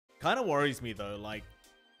Kind of worries me though, like,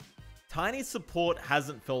 Tiny support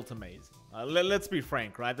hasn't felt amazing. Let's be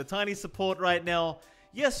frank, right? The Tiny support right now,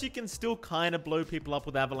 yes, you can still kind of blow people up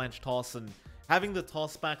with Avalanche Toss, and having the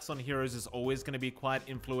toss backs on heroes is always going to be quite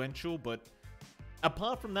influential, but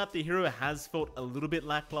apart from that, the hero has felt a little bit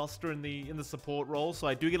lackluster in the support role, so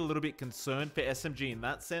I do get a little bit concerned for SMG in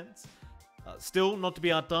that sense. Still, not to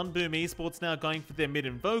be outdone, Boom Esports now going for their mid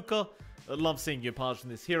invoker. I love seeing Yopaj from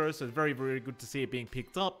this hero, so it's very, very good to see it being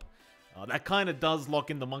picked up. That kind of does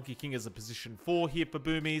lock in the Monkey King as a position 4 here for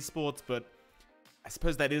Boom Esports, but I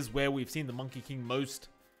suppose that is where we've seen the Monkey King most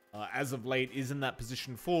as of late, is in that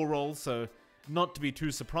position 4 role, so not to be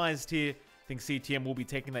too surprised here. I think CTM will be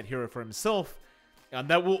taking that hero for himself, and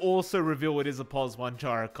that will also reveal it is a POS 1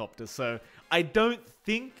 gyrocopter, so I don't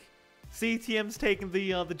think CTM's taking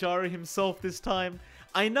the gyro himself this time.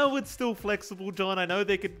 I know it's still flexible, John. I know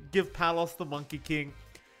they could give Palos the Monkey King.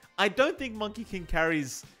 I don't think Monkey King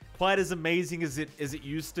carries quite as amazing as it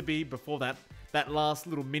used to be before that last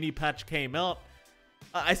little mini patch came out.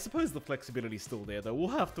 I suppose the flexibility's still there, though. We'll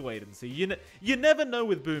have to wait and see. You never know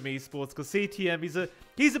with Boom Esports, because CTM,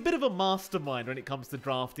 he's a bit of a mastermind when it comes to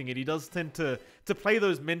drafting, and he does tend to play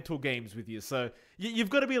those mental games with you. So you've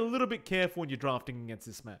got to be a little bit careful when you're drafting against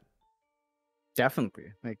this man.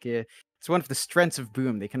 Definitely. Like, it's one of the strengths of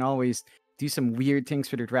Boom. They can always do some weird things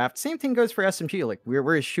for their draft. Same thing goes for SMG. Like,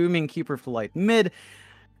 we're assuming Keeper of the Light mid.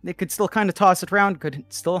 They could still kind of toss it around. Could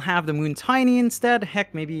still have the Moon Tiny instead.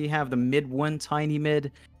 Heck, maybe have the mid 1 Tiny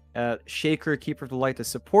mid. Shaker, Keeper of the Light as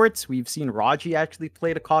supports. We've seen Raji actually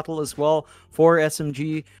play the Kotl as well for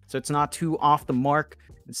SMG. So it's not too off the mark.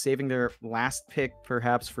 And saving their last pick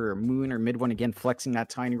perhaps for Moon or mid 1 again, flexing that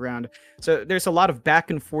Tiny round. So there's a lot of back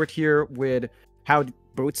and forth here with how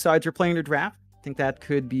both sides are playing their draft. I think that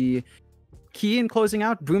could be key in closing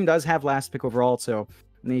out. Boom does have last pick overall, so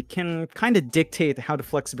they can kind of dictate how the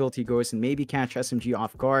flexibility goes and maybe catch SMG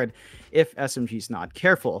off guard if SMG's not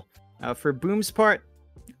careful. For Boom's part,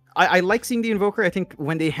 I like seeing the Invoker. I think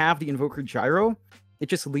when they have the Invoker Gyro, it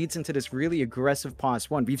just leads into this really aggressive POS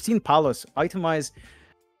 1. We've seen Palos itemize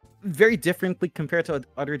very differently compared to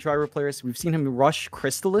other Gyro players. We've seen him rush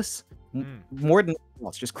Crystallis more than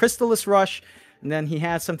else. Just Crystallis rush, and then he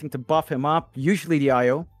has something to buff him up, usually the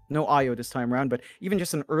IO. No IO this time around, but even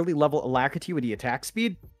just an early level alacrity with the attack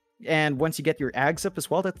speed. And once you get your Ags up as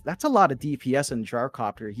well, that's a lot of DPS in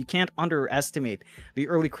Gyrocopter. You can't underestimate the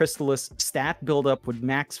early Crystallis stat buildup with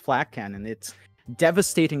max Flak Cannon. It's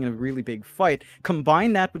devastating in a really big fight.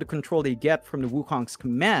 Combine that with the control they get from the Wukong's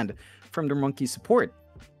command from their monkey support.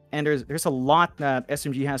 And there's a lot that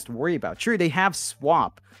SMG has to worry about. Sure, they have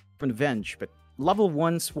Swap from the Venge, but level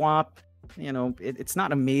 1 Swap, you know, it's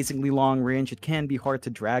not amazingly long range. It can be hard to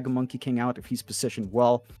drag a Monkey King out if he's positioned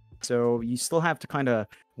well. So you still have to kind of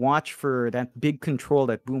watch for that big control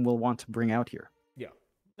that Boom will want to bring out here. Yeah.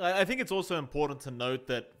 I think it's also important to note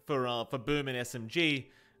that for Boom and SMG,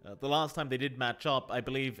 the last time they did match up, I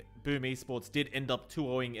believe Boom Esports did end up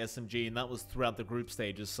 2-0ing SMG, and that was throughout the group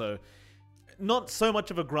stages. So not so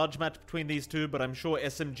much of a grudge match between these two, but I'm sure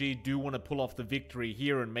SMG do want to pull off the victory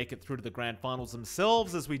here and make it through to the grand finals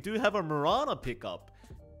themselves, as we do have a Mirana pickup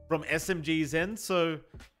from SMG's end. So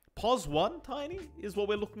POS 1 Tiny is what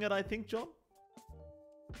we're looking at, I think, John.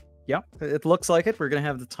 Yeah, it looks like it. We're going to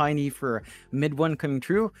have the Tiny for mid 1 coming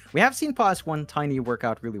true. We have seen POS 1 Tiny work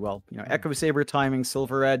out really well. You know, Echo Saber timing,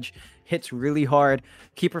 Silver Edge hits really hard.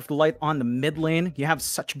 Keeper of the Light on the mid lane. You have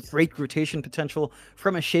such great rotation potential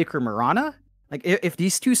from a Shaker Mirana. Like, if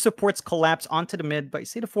these two supports collapse onto the mid by,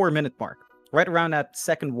 say, the 4-minute mark, right around that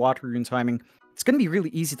second water rune timing, it's going to be really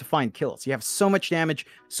easy to find kills. You have so much damage,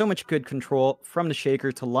 so much good control from the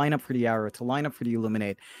Shaker to line up for the arrow, to line up for the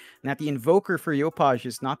Illuminate. And that the Invoker for Yopaj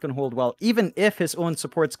is not going to hold well. Even if his own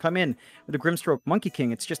supports come in with a Grimstroke Monkey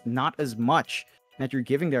King, it's just not as much that you're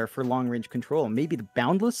giving there for long-range control. Maybe the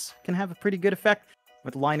Boundless can have a pretty good effect.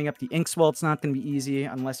 With lining up the Inkswell, it's not going to be easy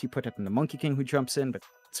unless you put it in the Monkey King who jumps in, but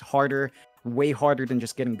it's harder, way harder than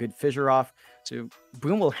just getting good fissure off. So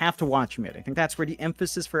Boom will have to watch mid. I think that's where the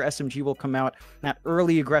emphasis for SMG will come out. That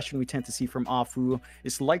early aggression we tend to see from Afu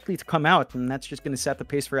is likely to come out, and that's just going to set the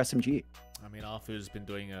pace for SMG. I mean, Afu's been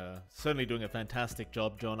certainly doing a fantastic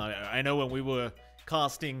job, John. I know when we were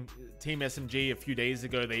casting Team SMG a few days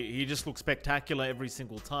ago, he just looks spectacular every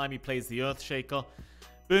single time he plays the Earthshaker.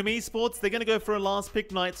 Boom Esports, they're going to go for a last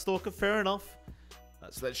pick Night Stalker, fair enough.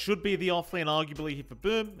 So that should be the offlane arguably here for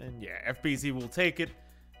Boom, and yeah, FBZ will take it.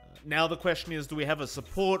 Now the question is, do we have a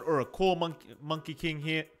support or a core Monkey King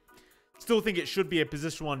here? Still think it should be a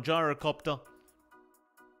position 1 Gyrocopter.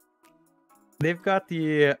 They've got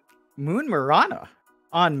the Moon Mirana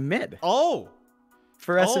on mid. Oh!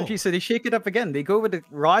 for SMG. So they shake it up again. They go with the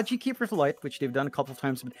Raji Keeper of Light, which they've done a couple of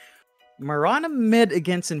times. But Mirana mid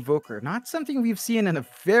against Invoker, not something we've seen in a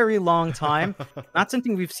very long time. Not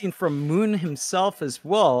something we've seen from Moon himself as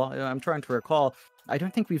well. I'm trying to recall. I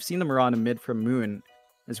don't think we've seen the Mirana mid from Moon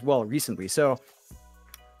as well recently. So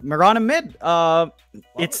Mirana mid,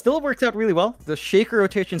 it still worked out really well. The Shaker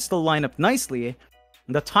rotations still line up nicely.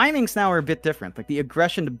 The timings now are a bit different. Like the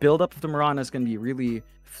aggression, the build-up of the Mirana is going to be really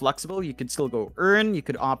flexible. You could still go Urn. You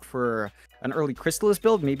could opt for an early Crystallis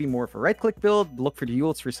build, maybe more of a right-click build. Look for the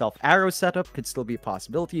Yules for self-arrow setup. Could still be a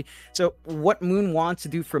possibility. So what Moon wants to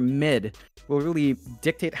do from mid will really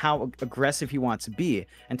dictate how aggressive he wants to be.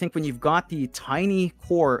 And I think when you've got the tiny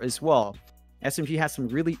core as well, SMG has some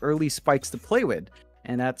really early spikes to play with.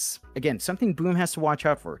 And that's, again, something Boom has to watch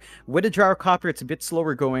out for. With a Gyrocopter, it's a bit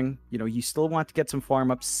slower going. You know, you still want to get some farm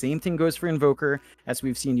up. Same thing goes for Invoker, as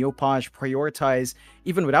we've seen Yopaj prioritize.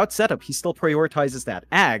 Even without setup, he still prioritizes that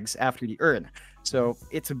Ags after the Urn. So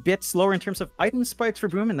it's a bit slower in terms of item spikes for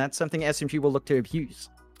Boom, and that's something SMG will look to abuse.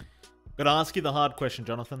 Gonna ask you the hard question,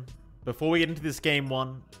 Jonathan. Before we get into this game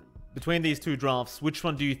one, between these two drafts, which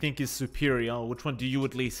one do you think is superior, or which one do you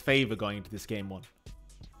at least favor going into this game one?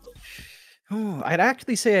 Oh, I'd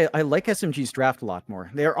actually say I like SMG's draft a lot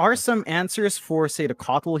more. There are some answers for, say, the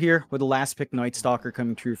Kotl here, with the last pick Night Stalker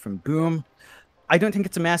coming through from Boom. I don't think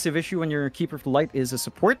it's a massive issue when your Keeper of the Light is a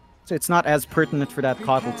support, so it's not as pertinent for that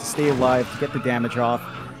Kotl to stay alive, to get the damage off,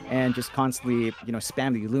 and just constantly, you know,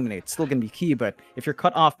 spam the Illuminate. It's still going to be key, but if you're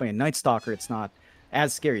cut off by a Night Stalker, it's not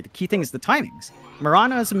as scary. The key thing is the timings.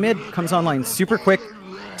 Mirana as a mid comes online super quick.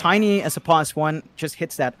 Tiny as a pause 1 just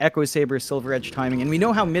hits that Echo Saber Silver Edge timing, and we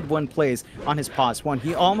know how mid 1 plays on his pause 1.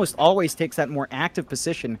 He almost always takes that more active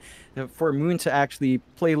position for Moon to actually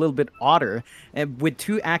play a little bit odder. And with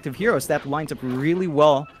 2 active heroes, that lines up really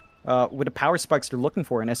well with the power spikes they're looking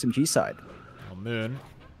for in SMG side. Oh, Moon,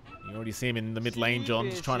 you already see him in the mid lane, John,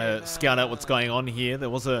 just trying to scout out what's going on here. There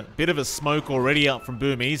was a bit of a smoke already out from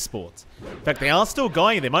Boom Esports. In fact, they are still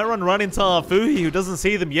going. They might run into Arfuhi, who doesn't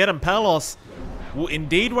see them yet, and Palos will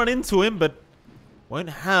indeed run into him, but won't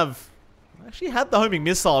have... Actually had the homing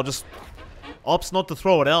missile, just opts not to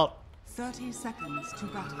throw it out. 30 seconds to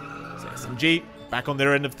battle. So SMG back on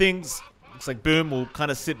their end of things. Looks like Boom will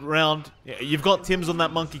kind of sit around. Yeah, you've got Tims on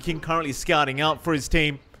that Monkey King currently scouting out for his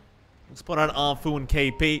team. We'll spot out Arfu and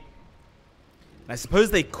KP. I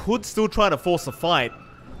suppose they could still try to force a fight.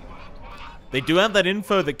 They do have that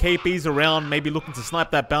info that KP's around, maybe looking to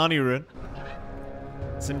snipe that bounty rune.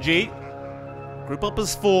 SMG. Group up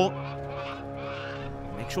as 4.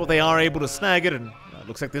 Make sure they are able to snag it, and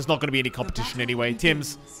looks like there's not going to be any competition anyway.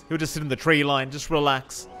 Tims, he'll just sit in the tree line, just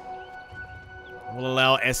relax. We'll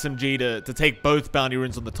allow SMG to take both bounty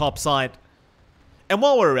runes on the top side. And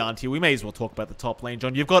while we're around here, we may as well talk about the top lane,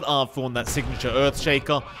 John. You've got Arfu on that signature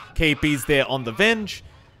Earthshaker. KP's there on the Venge.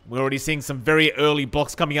 We're already seeing some very early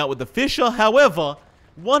blocks coming out with the Fissure. However,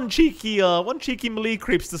 one cheeky melee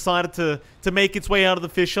creeps decided to make its way out of the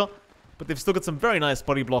Fissure. But they've still got some very nice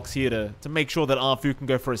body blocks here to make sure that Arfu can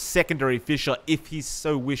go for a secondary Fissure if he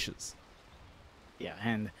so wishes. Yeah,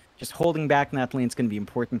 and just holding back in that lane is going to be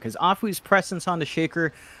important because Arfu's presence on the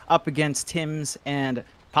Shaker up against Tims and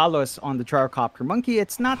Palos on the Gyrocopter Monkey,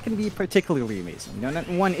 it's not going to be particularly amazing. You know, not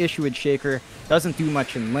one issue with Shaker, doesn't do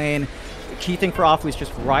much in lane. The key thing for Arfu is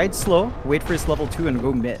just ride slow, wait for his level 2, and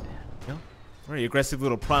go mid. Yeah, very aggressive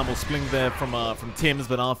little primal spling there from Tims,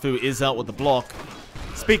 but Arfu is out with the block.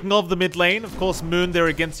 Speaking of the mid lane, of course, Moon there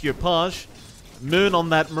against Yopaj. Moon on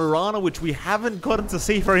that Mirana, which we haven't gotten to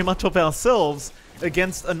see very much of ourselves,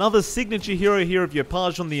 against another signature hero here of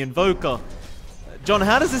Yopaj on the Invoker. John,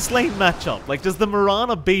 how does this lane match up? Like, does the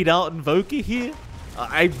Mirana beat out Invoker here?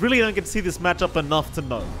 I really don't get to see this matchup enough to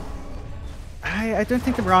know. I don't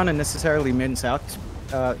think the Mirana necessarily wins out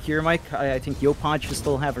here, Mike. I think Yopaj should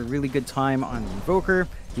still have a really good time on Invoker.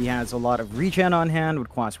 He has a lot of regen on hand with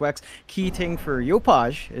Quas Wex. Key thing for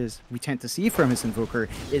Yopaj, is we tend to see from his Invoker,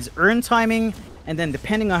 is Urn timing, and then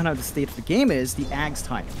depending on how the state of the game is, the Ags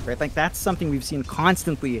timing, right? Like, that's something we've seen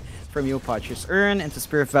constantly from Yopaj. Just Urn into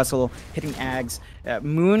Spirit Vessel, hitting Ags.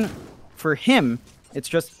 Moon, for him, it's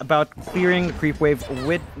just about clearing the creep wave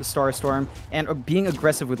with the Star Storm and being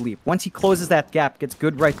aggressive with Leap. Once he closes that gap, gets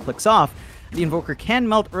good right clicks off, the Invoker can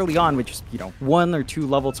melt early on with just, 1 or 2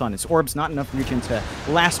 levels on his orbs, not enough regen to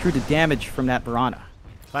last through the damage from that Mirana.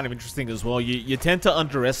 Kind of interesting as well. You tend to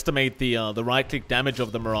underestimate the right-click damage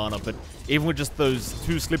of the Mirana, but even with just those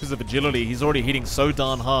 2 slippers of agility, he's already hitting so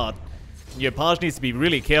darn hard. Yopaj needs to be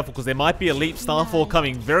really careful because there might be a Leap Starfall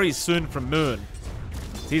coming very soon from Moon.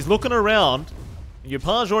 So he's looking around.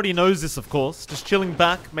 Yopaj already knows this, of course. Just chilling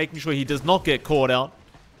back, making sure he does not get caught out.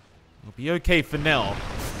 It'll be okay for now.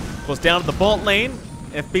 Of course, down at the bot lane,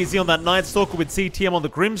 FBZ on that Night Stalker with CTM on the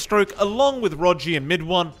Grimstroke, along with Rogi and Mid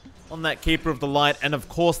One on that Keeper of the Light, and of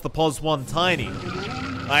course the POS1 Tiny.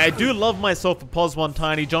 I do love myself a POS1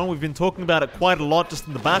 Tiny, John. We've been talking about it quite a lot just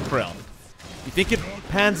in the background. You think it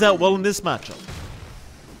pans out well in this matchup?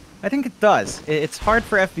 I think it does. It's hard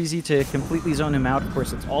for FBZ to completely zone him out. Of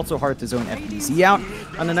course, it's also hard to zone FBZ out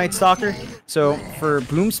on the Night Stalker. So for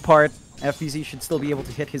Boom's part, FBZ should still be able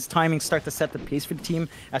to hit his timing, start to set the pace for the team,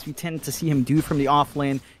 as we tend to see him do from the off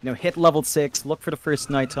lane. You know, hit level 6, look for the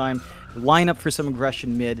first nighttime, line up for some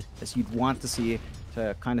aggression mid, as you'd want to see,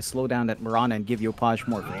 to kind of slow down that Mirana and give Yopaj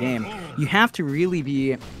more of a game. You have to really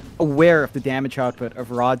be aware of the damage output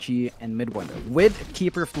of Raji and Midwinter. With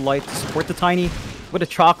Keeper of the Light to support the Tiny, with a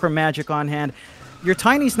Chakra Magic on hand, your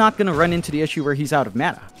Tiny's not going to run into the issue where he's out of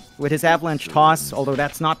mana. With his Avalanche Toss, although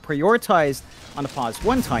that's not prioritized on the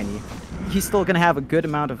POS1 Tiny, he's still going to have a good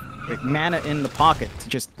amount of mana in the pocket to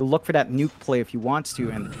just look for that nuke play if he wants to,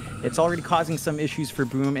 and it's already causing some issues for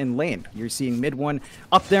Boom in lane. You're seeing Mid One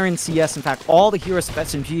up there in CS. In fact, all the heroes of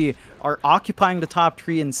SMG are occupying the top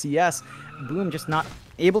 3 in CS. Boom just not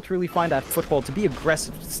able to really find that foothold to be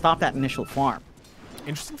aggressive, to stop that initial farm.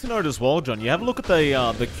 Interesting to note as well, John. You have a look at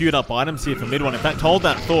the queued up items here for Mid One. In fact, hold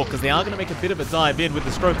that thought, because they are going to make a bit of a dive in with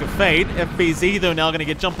the Stroke of Fate. FBZ, though, now going to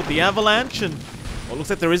get jumped with the Avalanche, and well, it looks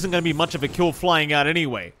like there isn't going to be much of a kill flying out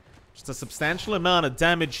anyway. Just a substantial amount of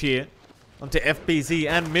damage here onto FBZ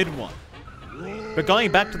and Mid One. But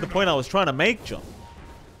going back to the point I was trying to make, John,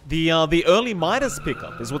 the early Midas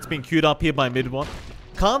pickup is what's been queued up here by Mid One.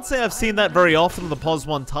 Can't say I've seen that very often in the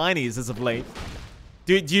POS1 Tinies as of late.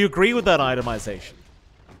 Do you agree with that itemization?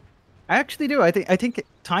 I actually do. I think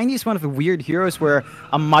Tiny is one of the weird heroes where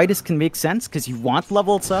a Midas can make sense, because you want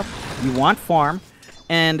levels up, you want farm,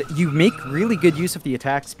 and you make really good use of the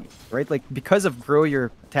attack speed, right? Like, because of Grow,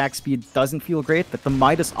 your attack speed doesn't feel great, but the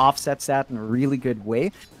Midas offsets that in a really good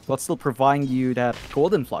way, while still providing you that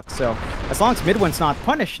gold influx. So as long as Mid One's not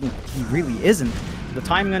punished, and he really isn't, the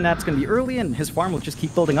timing on that's going to be early, and his farm will just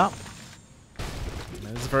keep building up.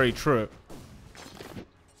 That is very true.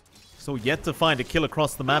 So yet to find a kill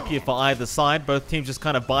across the map here for either side. Both teams just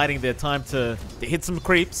kind of biding their time to hit some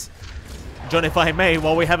creeps. John, if I may,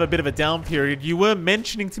 while we have a bit of a down period, you were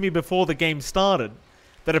mentioning to me before the game started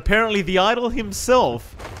that apparently the Idol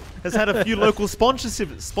himself has had a few local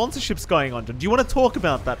sponsorships going on. Do you want to talk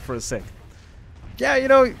about that for a sec? Yeah, you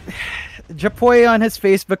know, Japoy on his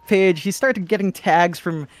Facebook page, he started getting tags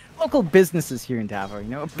from local businesses here in Davao. You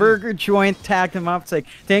know, a burger joint tagged him up. It's like,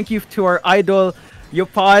 thank you to our idol,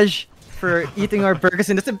 Yopaj, for eating our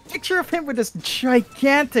burgers. And it's a picture of him with this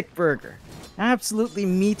gigantic burger. Absolutely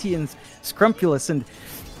meaty and scrumpulous. And,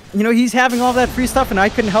 you know, he's having all that free stuff, and I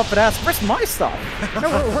couldn't help but ask, where's my stuff? You know,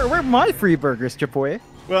 where are my free burgers, Japoy?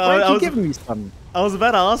 Well, Why aren't you giving me some? I was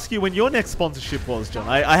about to ask you when your next sponsorship was, John.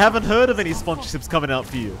 I haven't heard of any sponsorships coming out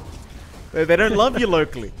for you. They don't love you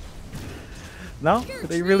locally. No,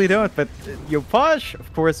 they really don't. But Yopaj,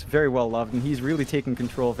 of course, very well loved, and he's really taking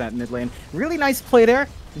control of that mid lane. Really nice play there.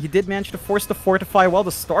 He did manage to force the Fortify while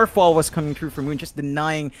the Starfall was coming through for Moon, just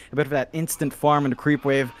denying a bit of that instant farm in the creep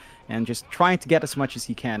wave, and just trying to get as much as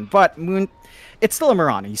he can. But Moon, it's still a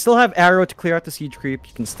Mirana. You still have Arrow to clear out the siege creep.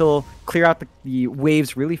 You can still clear out the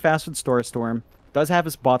waves really fast with Storm. Does have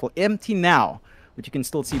his bottle empty now, but you can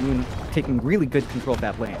still see Moon taking really good control of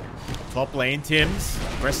that lane. Top lane, Tims.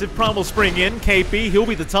 Aggressive Primal Spring in. KP, he'll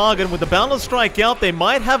be the target. With the Boundless Strike out, they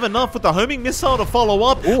might have enough with the homing missile to follow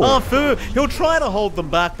up. Fu, he'll try to hold them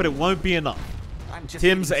back, but it won't be enough.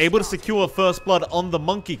 Tims able to secure first blood on the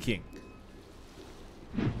Monkey King.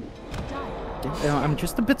 I'm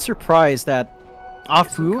just a bit surprised that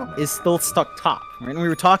Afu is still stuck top. Right? And we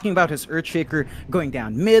were talking about his Earthshaker going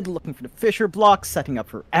down mid, looking for the Fissure block, setting up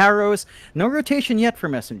for arrows. No rotation yet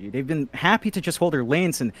from SMG. They've been happy to just hold their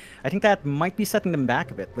lanes, and I think that might be setting them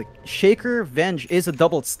back a bit. Like, Shaker, Venge is a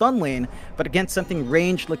double stun lane, but against something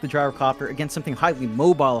ranged like the Gyrocopter, against something highly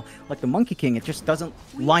mobile like the Monkey King, it just doesn't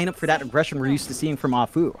line up for that aggression we're used to seeing from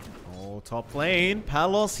Afu. Oh, top lane,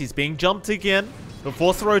 Palos, he's being jumped again. They'll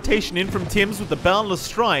force the rotation in from Tims with the Boundless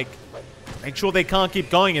Strike. Make sure they can't keep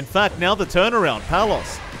going. In fact, now the turnaround.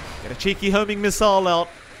 Palos, get a cheeky homing missile out.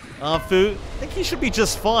 Afu, I think he should be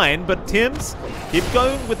just fine, but Tims, keep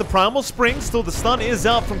going with the Primal Spring. Still, the stun is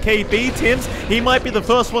out from KB. Tims, he might be the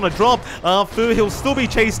first one to drop. Afu, he'll still be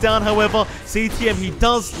chased down, however. CTM, he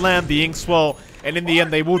does land the Inkswell, and in the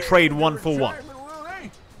end, they will trade 1-for-1.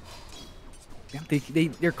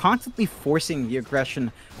 They're constantly forcing the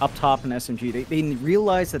aggression up top in SMG. They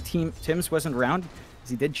realized that Tims wasn't around, as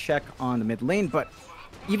he did check on the mid lane, but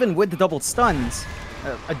even with the double stuns,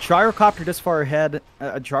 a gyrocopter this far ahead,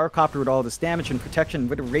 a gyrocopter with all this damage and protection,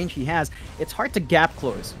 with the range he has, it's hard to gap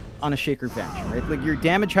close on a Shaker Venge, right? Like, your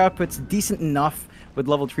damage output's decent enough with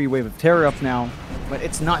level 3 Wave of Terror up now, but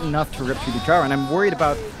it's not enough to rip through the Gyro, and I'm worried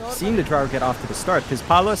about seeing the Gyro get off to the start, because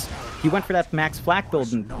Palos, he went for that max flak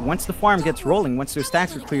build, and once the farm gets rolling, once those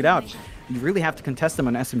stacks are cleared out, you really have to contest them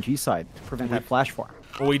on SMG side to prevent that flash farm.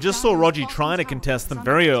 Well, we just saw Rogi trying to contest them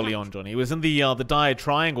very early on, John. He was in the dire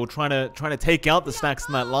triangle trying to take out the stacks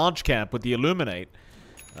in that large camp with the Illuminate.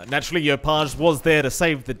 Naturally, Yopaj was there to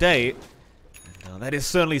save the day. That is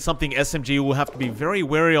certainly something SMG will have to be very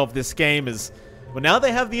wary of this game, as well, now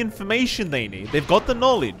they have the information they need. They've got the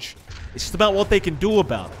knowledge. It's just about what they can do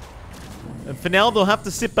about it. And for now, they'll have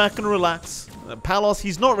to sit back and relax. Palos,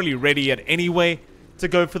 he's not really ready yet anyway to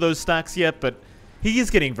go for those stacks yet, but he is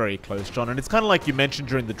getting very close, John. And it's kind of like you mentioned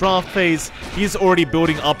during the draft phase. He is already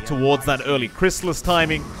building up towards that early Chrysalis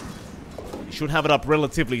timing. He should have it up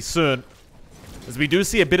relatively soon, as we do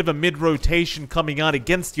see a bit of a mid-rotation coming out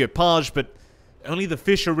against Yopaj, but only the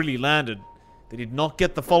Fisher really landed. They did not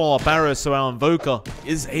get the follow-up arrow, so our Invoker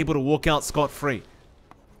is able to walk out scot-free.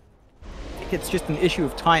 I think it's just an issue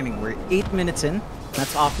of timing. We're 8 minutes in.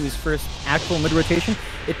 That's Afu's first actual mid-rotation.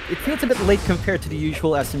 It feels a bit late compared to the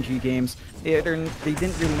usual SMG games. They didn't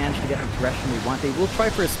really manage to get the progression they want. They will try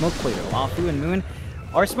for a smoke play though. Afu and Moon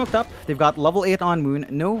are smoked up. They've got level 8 on Moon.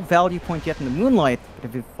 No value point yet in the Moonlight, but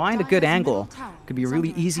if they find a good angle, it could be a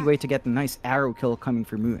really easy way to get a nice arrow kill coming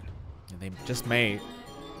for Moon. And they just may.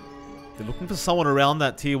 They're looking for someone around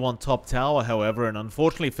that tier 1 top tower, however, and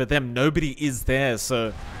unfortunately for them, nobody is there,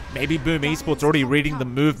 so maybe Boom Esports already reading the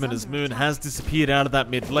movement as Moon has disappeared out of that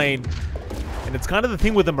mid lane. And it's kind of the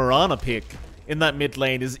thing with the Mirana pick in that mid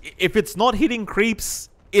lane, is if it's not hitting creeps,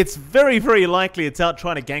 it's very, very likely it's out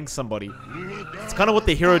trying to gank somebody. It's kind of what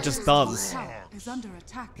the hero just does.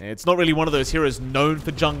 It's not really one of those heroes known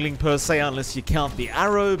for jungling per se, unless you count the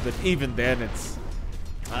arrow, but even then it's...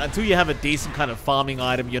 until you have a decent kind of farming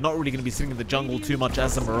item, you're not really going to be sitting in the jungle too much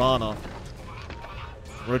as a Mirana.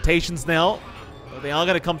 Rotations now. They are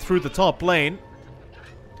going to come through the top lane.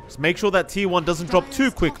 Just make sure that tier 1 doesn't drop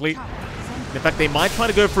too quickly. In fact, they might try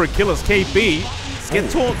to go for a kill as KP.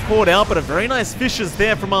 Get caught out, but a very nice Fishers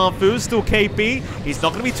there from Afu. Still KP. He's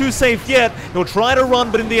not going to be too safe yet. He'll try to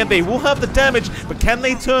run, but in the end, they will have the damage. But can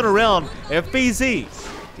they turn around? FBZ.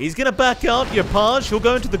 He's going to back out. Yopaj, he'll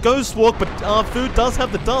go into the Ghost Walk, but Afu does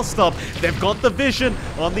have the Dust Up. They've got the vision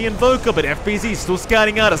on the Invoker, but FBZ still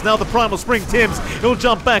scouting out as now the Primal Spring Tims. He'll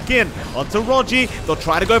jump back in onto Rogi. They'll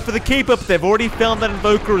try to go for the Keeper, but they've already found that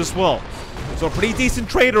Invoker as well. So a pretty decent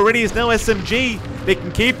trade already is now SMG. They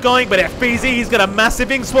can keep going, but FBZ, he's got a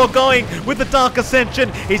massive Ink Sword going with the Dark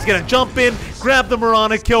Ascension. He's going to jump in, grab the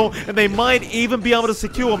Mirana kill, and they might even be able to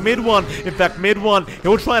secure mid one. In fact, mid one,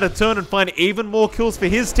 he'll try to turn and find even more kills for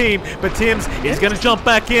his team. But Tims is going to jump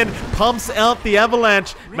back in, pumps out the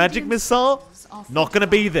Avalanche. Magic Missile, not going to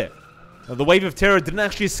be there. Now, the Wave of Terror didn't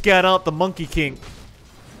actually scout out the Monkey King.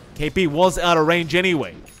 KP was out of range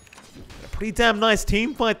anyway. Pretty damn nice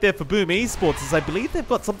team fight there for Boom Esports, as I believe they've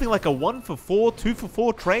got something like a 1-for-4,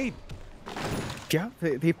 2-for-4 trade. Yeah,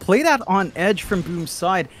 they play that on edge from Boom's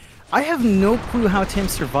side. I have no clue how Tim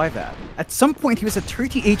survived that. At some point, he was at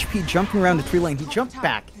 30 HP jumping around the tree line. He jumped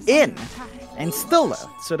back in and still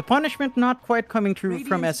left. So the punishment not quite coming through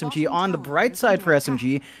from SMG. On the bright side for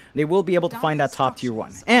SMG, they will be able to find that top tier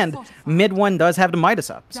 1. And mid 1 does have the Midas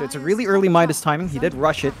up. So it's a really early Midas timing. He did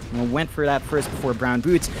rush it and went for that first before Brown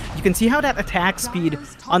Boots. You can see how that attack speed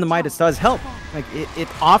on the Midas does help. Like it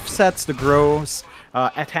offsets the Grow's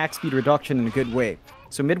attack speed reduction in a good way.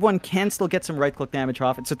 So mid 1 can still get some right click damage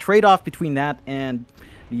off. It's a trade-off between that and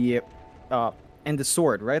the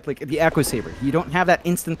sword, right? Like the Echo Saber. You don't have that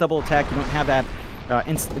instant double attack. You don't have that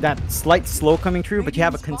that slight slow coming through, but you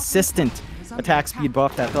have a consistent attack speed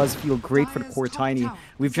buff that does feel great for the core Tiny.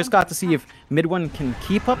 We've just got to see if mid 1 can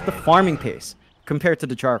keep up the farming pace compared to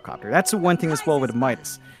the Gyrocopter. That's the one thing as well with the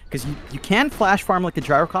Midas, because you can flash farm like the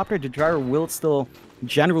Gyrocopter. The Gyro will still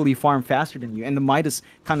generally farm faster than you, and the Midas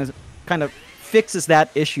kind of fixes that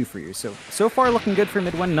issue for you. So far looking good for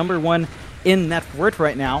mid 1, number 1 in net worth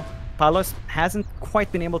right now. Palos hasn't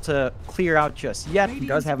quite been able to clear out just yet. He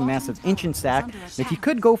does have a massive ancient stack that he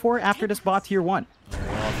could go for after this bot tier 1.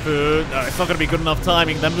 It's not going to be good enough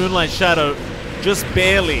timing. That Moonlight Shadow just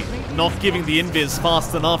barely not giving the invis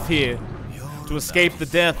fast enough here to escape the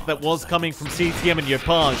death that was coming from CTM and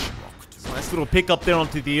Yopaj. Nice little pick up there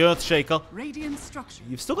onto the Earthshaker. Radiant structure.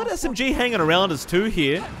 You've still got SMG hanging around as 2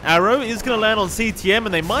 here. Arrow is going to land on CTM,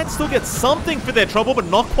 and they might still get something for their trouble, but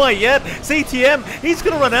not quite yet. CTM, he's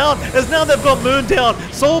going to run out, as now they've got Moon down.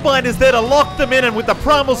 Soulbind is there to lock them in, and with the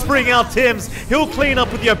Primal Spring out, Tims, he'll clean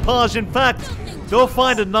up with Yopaj. In fact, they'll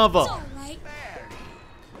find another.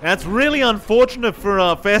 That's really unfortunate for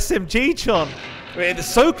SMG, Chon.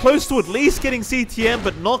 It's so close to at least getting CTM,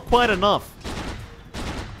 but not quite enough.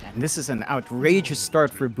 And this is an outrageous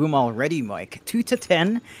start for Boom already, Mike.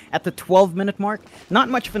 2-10 at the 12-minute mark. Not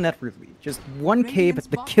much of a net lead. Just 1k,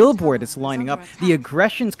 but the kill board is lining up. The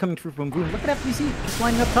aggression's coming through from Boom. Look at FBZ, just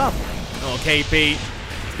lining up top. Oh, KP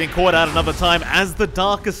has been caught out another time as the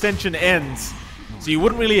Dark Ascension ends. So you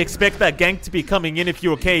wouldn't really expect that gank to be coming in if you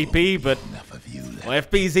were KP, but well,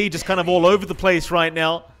 FBZ just kind of all over the place right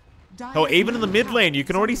now. Oh, even in the mid lane, you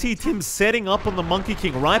can already see Tim setting up on the Monkey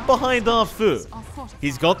King right behind Arfu.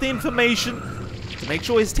 He's got the information to make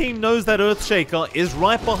sure his team knows that Earthshaker is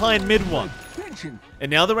right behind mid one. And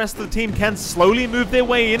now the rest of the team can slowly move their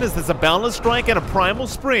way in as there's a Boundless Strike and a Primal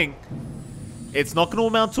Spring. It's not going to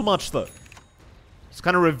amount to much though. It's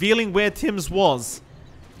kind of revealing where Tim's was.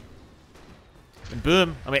 And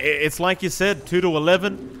boom, I mean, it's like you said,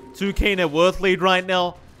 2-11, 2k net worth lead right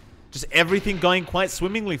now. Just everything going quite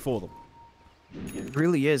swimmingly for them. It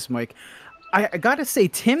really is, Mike. I gotta say,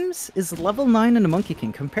 Tims is level 9 in the Monkey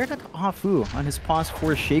King. Compared to Afu on his Pause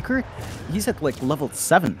 4 Shaker, he's at like level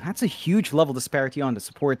 7. That's a huge level disparity on the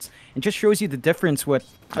supports. It just shows you the difference with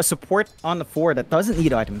a support on the 4 that doesn't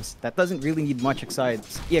need items, that doesn't really need much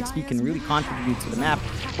besides EXP can really contribute to the map.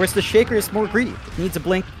 Whereas the Shaker is more greedy. It needs a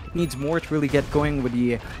blink, it needs more to really get going with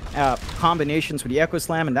the combinations with the Echo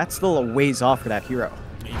Slam, and that's still a ways off for that hero.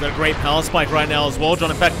 You've got a great power spike right now as well, John.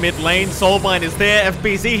 In fact, mid lane, Soulbind is there.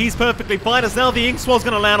 FBZ, he's perfectly fine as now the Ink Swell's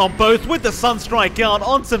going to land on both with the Sunstrike out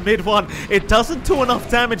onto mid one. It doesn't do enough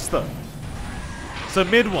damage though. So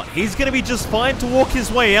mid one, he's going to be just fine to walk his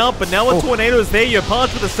way out, but now a Tornado is there.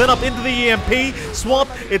 Yopaj with the setup into the EMP. Swap,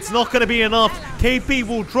 it's not going to be enough. KP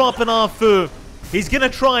will drop an Arfu. He's going to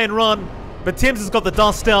try and run, but Tims has got the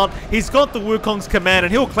dust out. He's got the Wukong's command,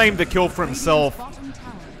 and he'll claim the kill for himself.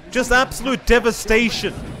 Just absolute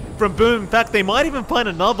devastation from Boom. In fact, they might even find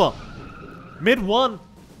another. Mid one.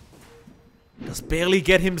 Just barely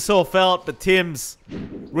get himself out, but Tims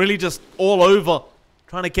really just all over.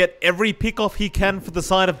 Trying to get every pick off he can for the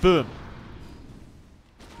side of Boom.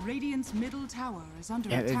 Radiant's middle tower is under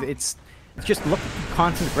Yeah, attack. it's just look at the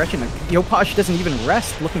constant aggression. Like, Yopaj doesn't even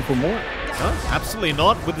rest looking for more. No, absolutely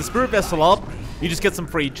not. With the Spirit Vessel up, you just get some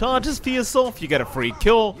free charges for yourself. You get a free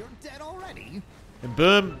kill. And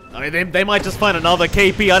boom, I mean, they might just find another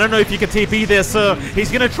KP. I don't know if you can TP there, sir.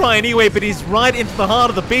 He's going to try anyway, but he's right into the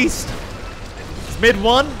heart of the beast. It's mid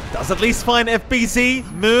one. Does at least find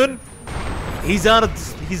FBZ. Moon. He's out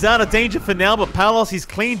of danger for now, but Palos, he's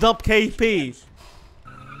cleaned up KP.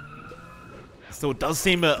 So it does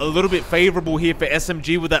seem a little bit favorable here for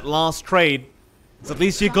SMG with that last trade. So at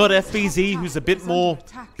least you got FBZ, who's a bit more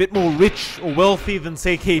rich or wealthy than,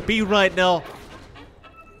 say, KP right now.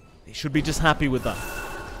 They should be just happy with that.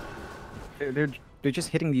 They're just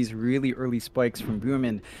hitting these really early spikes from Boom.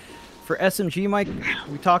 And for SMG, Mike,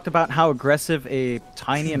 we talked about how aggressive a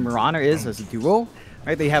Tiny and Marauder is as a duo.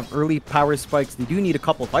 Right? They have early power spikes. They do need a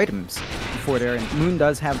couple of items before there. And Moon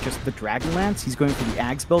does have just the Dragonlance. He's going for the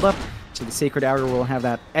Ags buildup. So the Sacred Arrow will have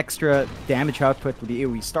that extra damage output with the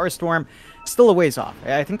AoE Starstorm. Still a ways off.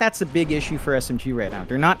 I think that's a big issue for SMG right now.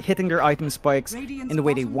 They're not hitting their item spikes in the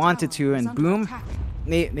way they wanted to. And Boom,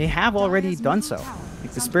 they have already done so.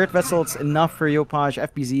 Like the Spirit Vessel, it's enough for Yopaj.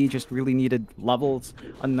 FBZ just really needed levels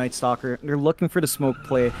on Night Stalker. They're looking for the smoke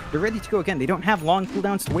play. They're ready to go again. They don't have long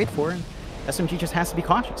cooldowns to wait for. And SMG just has to be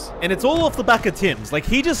cautious. And it's all off the back of Tims. Like,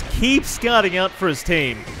 he just keeps scouting out for his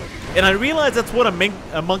team. And I realize that's what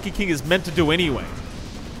a Monkey King is meant to do anyway.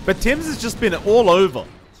 But Tims has just been all over.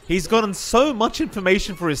 He's gotten so much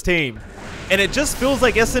information for his team. And it just feels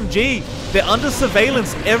like SMG, they're under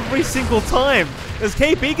surveillance every single time as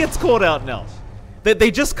KP gets caught out now.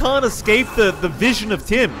 They just can't escape the vision of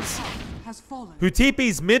Tims, who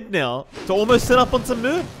TP's mid now to almost set up on some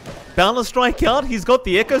Moon. Boundless Strike out, he's got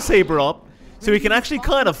the Echo Saber up, so he can actually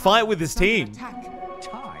kind of fight with his team.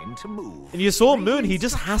 Time to move. And you saw Moon, he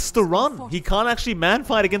just has to run. He can't actually man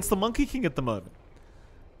fight against the Monkey King at the moment.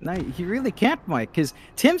 No, he really can't, Mike, because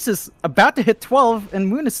Tims is about to hit 12 and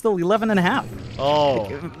Moon is still 11.5. Oh.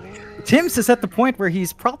 Like, Tims is at the point where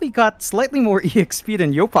he's probably got slightly more EXP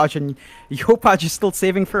than Yopaj, and Yopaj is still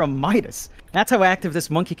saving for a Midas. That's how active this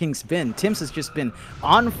Monkey King's been. Tims has just been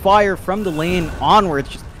on fire from the lane onwards,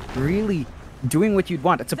 just really doing what you'd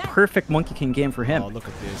want. It's a perfect Monkey King game for him. Oh, look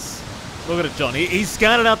at this. Look at it, John. He's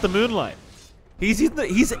scouted out the moonlight. He's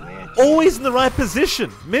always in the right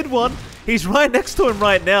position. Mid one, he's right next to him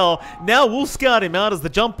right now. Now we'll scout him out as the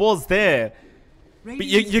jump was there. But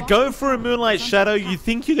you go for a moonlight shadow. You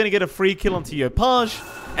think you're going to get a free kill onto your Page,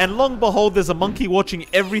 and long behold, there's a monkey watching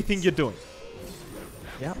everything you're doing.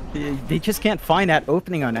 Yeah, they just can't find that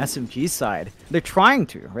opening on SMG's side. They're trying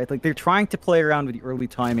to, right? Like, they're trying to play around with the early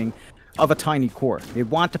timing of a tiny core. They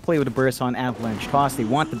want to play with a burst on avalanche toss. They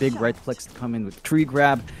want the big right clicks to come in with tree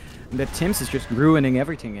grab. That Tim's is just ruining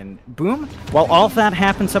everything. And boom, while all of that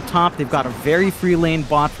happens up top, they've got a very free lane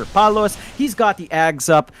bot for Palos. He's got the Ags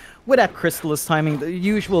up with that Crystallis timing, the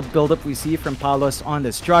usual buildup we see from Palos on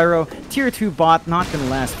this gyro. Tier 2 bot, not going to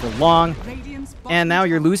last for long. And now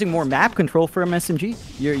you're losing more map control from SMG.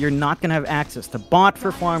 You're not going to have access to bot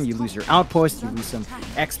for farm. You lose your outpost. You lose some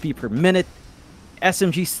XP per minute.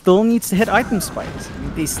 SMG still needs to hit item spikes. I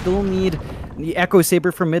mean, they still need the Echo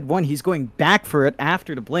Saber for mid 1. He's going back for it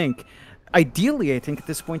after the blink. Ideally, I think at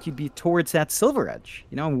this point you'd be towards that Silver Edge.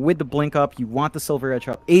 You know, with the blink up, you want the Silver Edge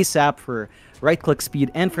up ASAP for right-click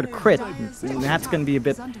speed and for the crit. And that's going to be a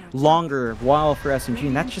bit longer while for SMG,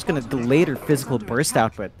 and that's just going to delay their physical burst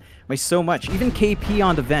output by so much. Even KP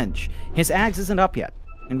on the Venge, his Ags isn't up yet.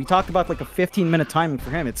 And we talked about like a 15-minute timing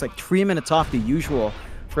for him. It's like 3 minutes off the usual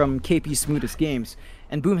from KP's smoothest games.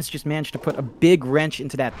 And Boom has just managed to put a big wrench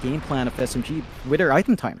into that game plan of SMG with their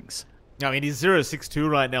item timings. I mean, he's 0-6-2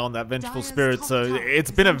 right now on that Vengeful Spirit, so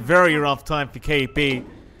it's been a very rough time for KP.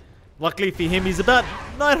 Luckily for him, he's about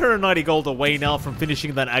 990 gold away now from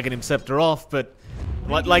finishing that Aghanim Scepter off, but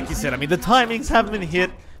like you said, I mean, the timings haven't been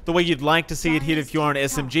hit the way you'd like to see it hit if you're an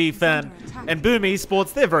SMG fan. And Boom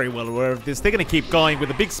Esports, they're very well aware of this. They're going to keep going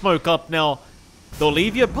with a big smoke up now. They'll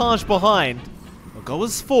leave your Page behind. They'll go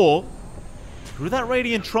as 4. Through that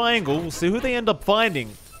Radiant Triangle, we'll see who they end up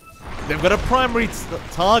finding. They've got a primary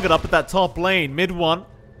target up at that top lane, mid 1.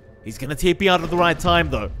 He's going to TP out at the right time,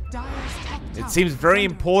 though. It seems very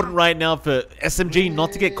important right now for SMG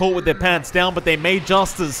not to get caught with their pants down, but they made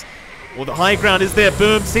justice. Well, the high ground is there.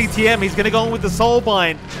 Boom, CTM. He's going to go in with the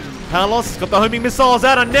Soulbind. Palos got the homing missiles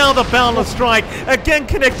out, and now the Boundless Strike. Again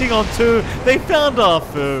connecting on 2. They found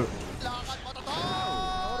Arfu.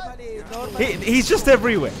 He's just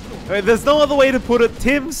everywhere. There's no other way to put it.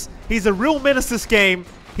 Tim's, he's a real menace this game.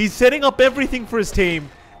 He's setting up everything for his team.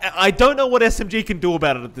 I don't know what SMG can do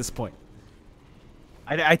about it at this point.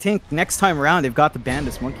 I think next time around they've got the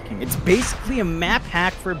Bandits Monkey King. It's basically a map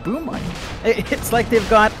hack for Boom Money. It's like they've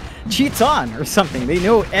got cheats on or something. They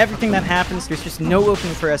know everything that happens. There's just no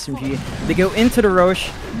opening for SMG. They go into the Roche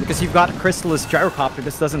because you've got a Crystallis Gyrocopter.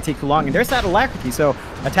 This doesn't take too long. And there's that Alacrity. So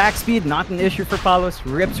attack speed, not an issue for Palos.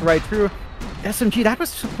 Rips right through. SMG, that was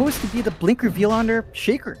supposed to be the blink reveal on their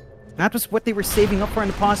Shaker. That was what they were saving up for in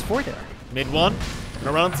the pause 4 there. Mid 1.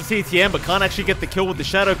 Gonna run to CTM, but can't actually get the kill with the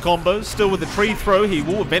Shadow combo. Still with the tree throw, he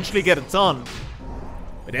will eventually get it done.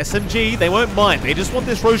 But SMG, they won't mind. They just want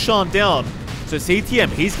this Roshan down. So CTM,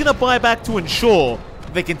 he's gonna buy back to ensure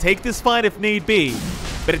they can take this fight if need be.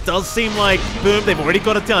 But it does seem like, boom, they've already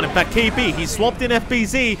got it down. In fact, KP, he swapped in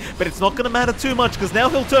FBZ, but it's not going to matter too much because now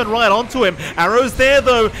he'll turn right onto him. Arrow's there,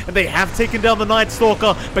 though, and they have taken down the Night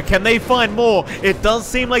Stalker, but can they find more? It does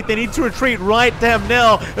seem like they need to retreat right damn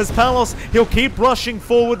now as Palos, he'll keep rushing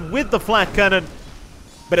forward with the Flak Cannon.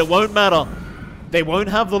 But it won't matter. They won't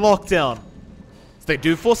have the lockdown. So they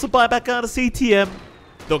do force a buyback out of CTM.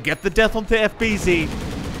 They'll get the death onto FBZ.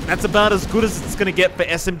 That's about as good as it's going to get for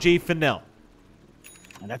SMG for now.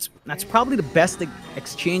 And that's probably the best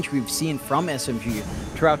exchange we've seen from SMG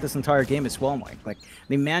throughout this entire game as well, Mike. Like,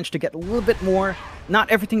 they managed to get a little bit more.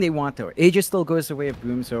 Not everything they want, though. Aegis still goes the way of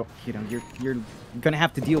Boom, so, you know, you're going to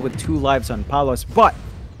have to deal with 2 lives on Palos. But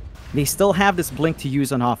they still have this blink to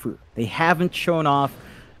use on Hafu. They haven't shown off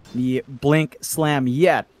the blink slam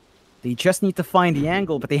yet. They just need to find the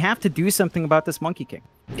angle, but they have to do something about this Monkey King.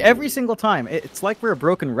 Every single time. It's like we're a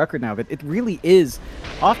broken record now, but it really is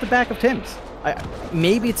off the back of Tim's.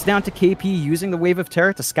 Maybe it's down to KP using the Wave of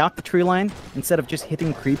Terror to scout the tree line instead of just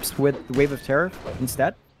hitting creeps with the Wave of Terror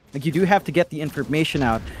instead. Like, you do have to get the information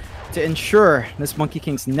out to ensure this Monkey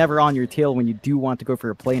King's never on your tail when you do want to go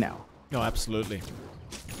for a play now. No, absolutely.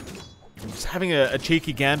 I'm just having a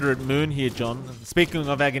cheeky gander at Moon here, John. Speaking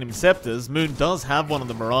of Aghanim Scepters, Moon does have one on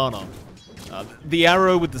the Mirana. The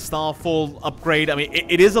arrow with the Starfall upgrade, I mean,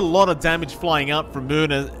 it is a lot of damage flying out from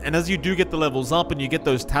Moon, and as you do get the levels up and you get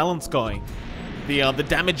those talents going, the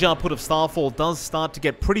damage output of Starfall does start to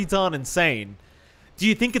get pretty darn insane. Do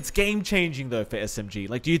you think it's game-changing, though, for SMG?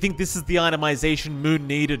 Like, do you think this is the itemization Moon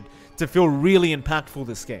needed to feel really impactful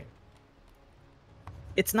this game?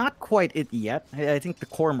 It's not quite it yet. I think the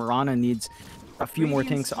core Mirana needs a few more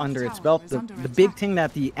tanks under its belt. The big thing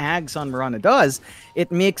that the Ags on Mirana does,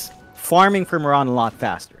 it makes farming for Mirana a lot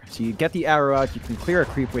faster. So you get the arrow out, you can clear a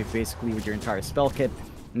creep wave basically with your entire spell kit,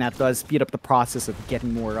 and that does speed up the process of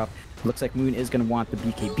getting more up. Looks like Moon is going to want the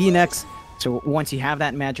BKB next. So once you have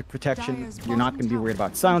that magic protection, you're not going to be worried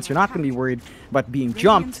about silence, you're not going to be worried about being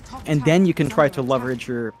jumped, and then you can try to leverage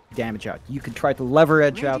your damage out. You could try to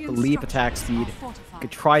leverage out the leap attack speed, you could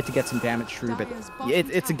try to get some damage through, but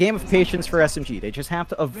it's a game of patience for SMG. They just have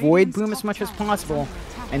to avoid Boom as much as possible,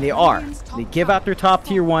 and they are. They give out their top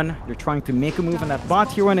tier 1, they're trying to make a move on that bot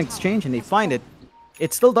tier 1 exchange, and they find it.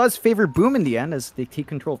 It still does favor Boom in the end as they take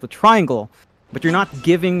control of the triangle, but you're not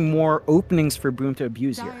giving more openings for Boom to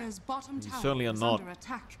abuse here. You certainly are not.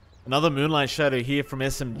 Another Moonlight Shadow here from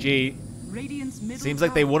SMG. Seems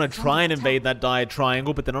like they want to try and invade that dire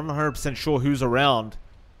triangle, but they're not 100% sure who's around.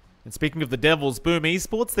 And speaking of the Devils, Boom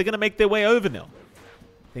Esports, they're going to make their way over now.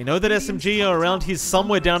 They know that SMG are around here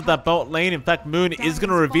somewhere down at that bot lane. In fact, Moon is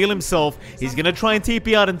going to reveal himself. He's going to try and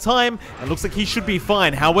TP out in time, and looks like he should be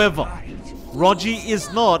fine. However, Rogi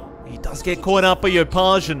is not. He does get caught out by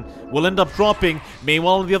Yopaj and will end up dropping.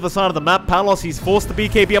 Meanwhile, on the other side of the map, Palos, he's forced the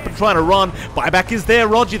BKB up and trying to run. Buyback is there,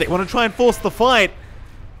 Rogi. They want to try and force the fight,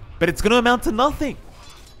 but it's going to amount to nothing.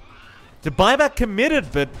 The Buyback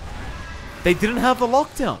committed, but they didn't have the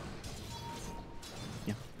lockdown.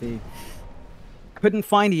 Yeah, they couldn't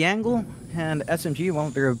find the angle, and SMG,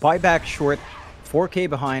 well, they're a Buyback short, 4K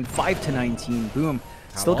behind, 5-19, Boom.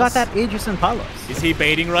 Still got that Aegis and Palos. Is he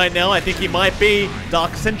baiting right now? I think he might be.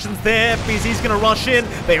 Dark Ascension's there. FBZ's going to rush in.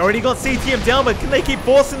 They already got CTM down, but can they keep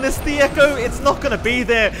forcing this? The Echo, it's not going to be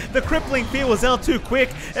there. The crippling fear was out too quick.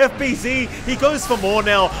 FBZ, he goes for more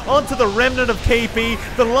now. Onto the remnant of KP.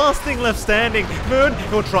 The last thing left standing. Moon,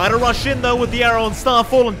 he'll try to rush in though with the arrow on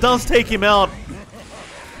Starfall and does take him out.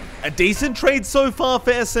 A decent trade so far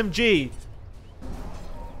for SMG.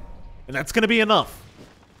 And that's going to be enough.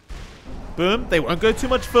 Boom, they won't go too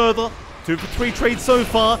much further. 2 for 3 trades so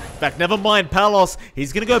far. In fact, never mind, Palos,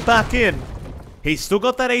 he's going to go back in. He's still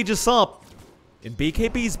got that Aegis up. And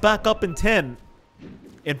BKB's back up in 10.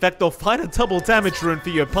 In fact, they'll find a double damage rune for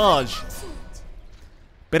Yopaj.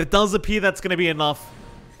 But it does appear that's going to be enough.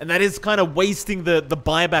 And that is kind of wasting the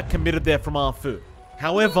buyback committed there from Arfu.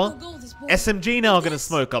 However, SMG now are going to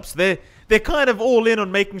smoke up. So they're kind of all in on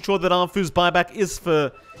making sure that Arfu's buyback is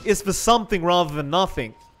for something rather than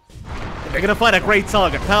nothing. They're going to find a great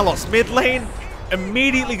target. Palos, mid lane,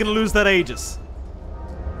 immediately going to lose that Aegis.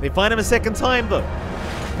 They find him a second time, though.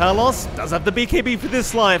 Palos does have the BKB for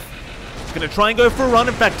this life. He's going to try and go for a run.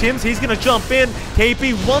 In fact, Tim's, he's going to jump in.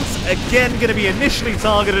 KP once again going to be initially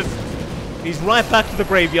targeted. He's right back to the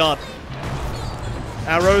graveyard.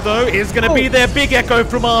 Arrow, though, is going to be their big echo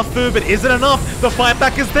from Arfu, but is it enough? The fight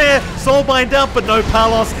back is there. Soulbind out, but no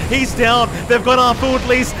Palos. He's down. They've got Arfu at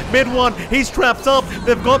least. Mid one, he's trapped up.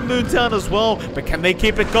 They've got Moon down as well, but can they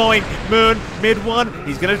keep it going? Moon, mid one,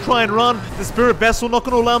 he's going to try and run. The Spirit Vessel not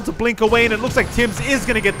going to allow him to blink away, and it looks like Tim's is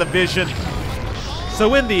going to get the vision.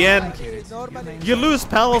 So in the end, you lose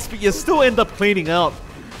Palos, but you still end up cleaning out.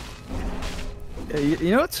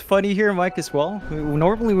 You know what's funny here, Mike, as well?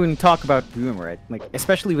 Normally when we talk about Boom, right? Like,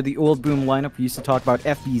 especially with the old Boom lineup, we used to talk about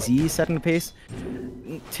FBZ setting the pace.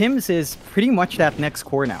 Tim's is pretty much that next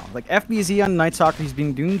core now. Like, FBZ on Night Stalker, he's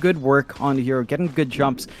been doing good work on the hero, getting good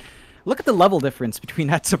jumps. Look at the level difference between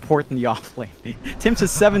that support and the offlane. Tim's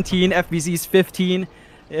is 17, FBZ's 15.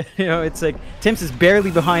 You know, it's like, Tim's is barely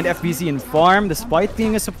behind FBZ in farm, despite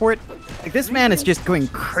being a support. Like, this man is just going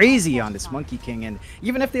crazy on this Monkey King, and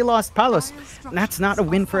even if they lost Palos, that's not a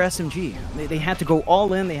win for SMG. They had to go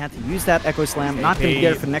all in, they had to use that Echo Slam, not going to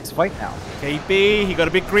get it for the next fight now. KP, he got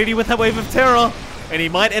a bit greedy with that Wave of Terror, and he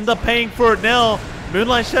might end up paying for it now.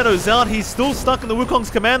 Moonlight Shadow's out, he's still stuck in the Wukong's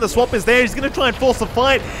command, the swap is there, he's going to try and force a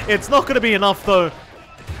fight. It's not going to be enough though.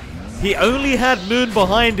 He only had Moon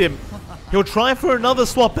behind him. He'll try for another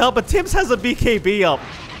swap out, but Tim's has a BKB up.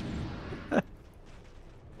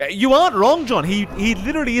 You aren't wrong, John. He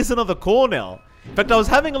literally is another core now. In fact, I was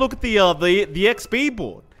having a look at the XP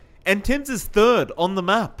board, and Tim's is 3rd on the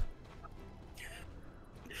map.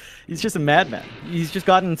 He's just a madman. He's just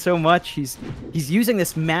gotten so much. He's using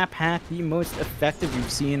this map hack, the most effective we've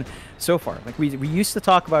seen so far. Like, we used to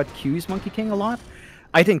talk about Q's Monkey King a lot.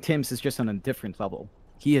 I think Tim's is just on a different level.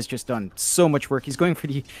 He has just done so much work. He's going for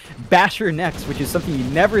the Basher next, which is something you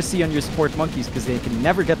never see on your support monkeys because they can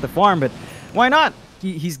never get the farm, but why not?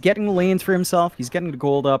 He's getting the lanes for himself. He's getting the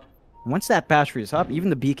gold up. Once that Basher is up,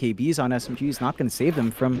 even the BKBs on SMG is not going to save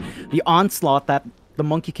them from the onslaught that the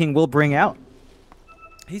Monkey King will bring out.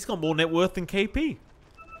 He's got more net worth than KP.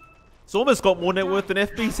 He's almost got more net worth than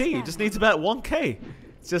FBC. He just needs about 1k.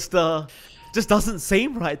 It's just, Just doesn't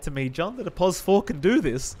seem right to me, John, that a POS 4 can do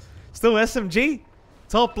this. Still SMG.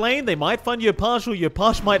 Top lane, they might find Yopaj, or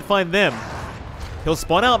Yopaj might find them. He'll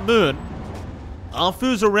spot out Moon.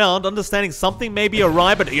 Arfu's around, understanding something may be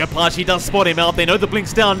awry, but Yopaj, he does spot him out. They know the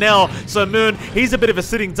blink's down now, so Moon, he's a bit of a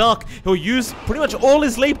sitting duck. He'll use pretty much all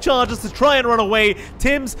his leap charges to try and run away.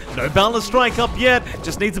 Tims, no boundless strike up yet.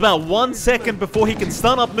 Just needs about 1 second before he can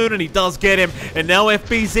stun up Moon, and he does get him. And now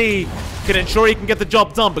FBZ can ensure he can get the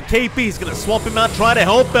job done, but KP's gonna swap him out, try to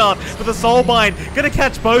help out with the Soulbind. Gonna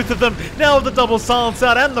catch both of them. Now with the double silence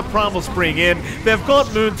out and the Primal Spring in. They've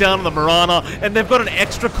got Moon down on the Mirana, and they've got an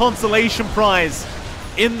extra consolation prize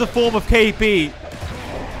in the form of KP.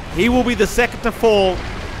 He will be the second to fall,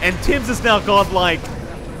 and Tims is now godlike.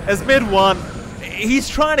 As mid one, he's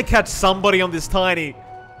trying to catch somebody on this Tiny.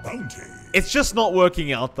 Bounty. It's just not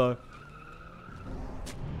working out though.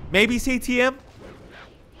 Maybe CTM?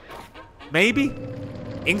 Maybe?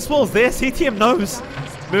 Inkswell's there, CTM knows.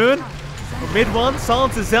 Moon, mid one,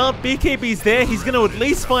 silence is out, BKB's there, he's going to at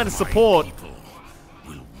least find a support.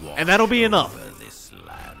 And that'll be enough.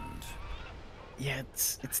 Yeah,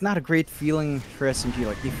 it's not a great feeling for SMG.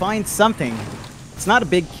 Like, you find something, it's not a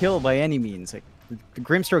big kill by any means. Like, the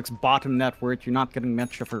Grimstroke's bottom net worth, you're not getting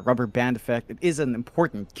much of a rubber band effect. It is an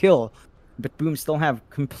important kill, but Boom still have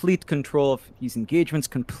complete control of these engagements,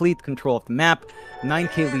 complete control of the map.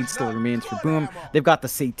 9k lead still remains for Boom. They've got the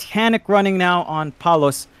Satanic running now on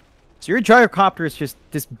Palos. So your Gyrocopter is just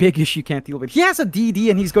this big issue you can't deal with. He has a DD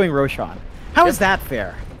and he's going Roshan. How is that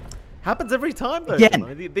fair? Happens every time though. Again.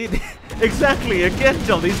 Exactly, again,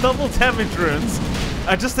 John. These double damage runes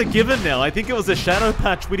are just a given now. I think it was a shadow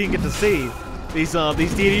patch we didn't get to see. These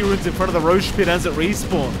DD runes in front of the Roche pit as it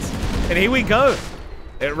respawns. And here we go.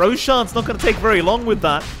 Roshan's not going to take very long with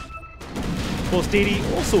that. Of course,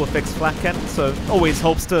 DD also affects Flat Cannon, so always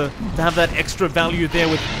helps to have that extra value there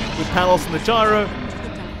with Palos and the Gyro.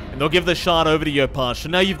 And they'll give the shard over to Yopaj. So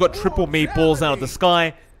now you've got triple meatballs out of the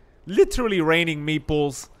sky. Literally raining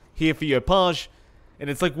meatballs here for Yopaj. And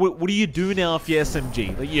it's like, what do you do now if you're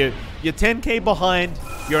SMG? Like you're 10k behind,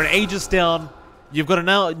 you're an Aegis down, you've got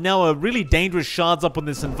now a really dangerous shards up on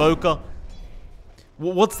this Invoker.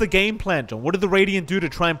 What's the game plan, John? What did the Radiant do to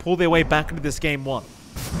try and pull their way back into this game one?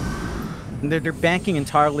 They're banking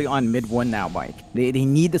entirely on mid one now, Mike. They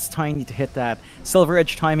need this Tiny to hit that Silver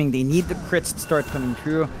Edge timing. They need the crits to start coming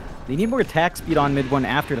through. They need more attack speed on mid one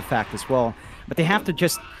after the fact as well. But they have to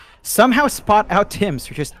just somehow spot out Tims,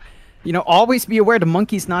 or just, you know, always be aware the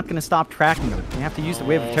monkey's not going to stop tracking them. They have to use the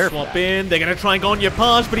Wave of Terror. Swap in. They're going to try and go on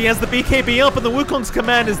Yopaj, but he has the BKB up, and the Wukong's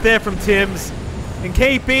command is there from Tims. And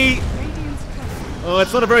KP, oh,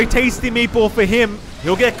 it's not a very tasty meatball for him.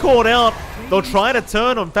 He'll get caught out. They'll try to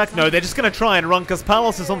turn. In fact, no, they're just going to try and run because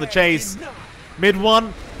Palos is on the chase. Mid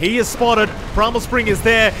one, he is spotted. Primal Spring is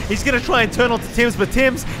there. He's going to try and turn onto Tims, but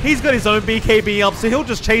Tims, he's got his own BKB up, so he'll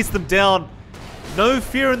just chase them down. No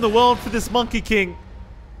fear in the world for this Monkey King,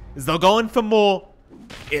 as they'll go in for more.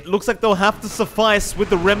 It looks like they'll have to suffice with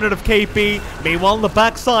the remnant of KP. Meanwhile, on the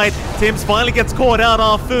backside, Tims finally gets caught out.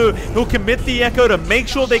 Arfu, he'll commit the Echo to make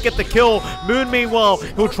sure they get the kill. Moon, meanwhile,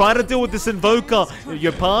 he'll try to deal with this Invoker.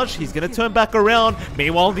 Yopaj, he's going to turn back around.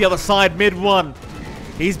 Meanwhile, on the other side, mid one,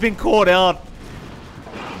 he's been caught out.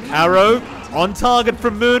 Arrow on target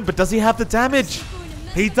from Moon, but does he have the damage?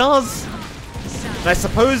 He does. And I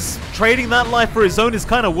suppose trading that life for his own is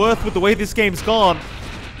kind of worth with the way this game's gone.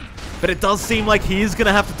 But it does seem like he is going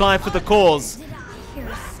to have to die for the cause.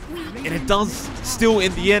 And it does still,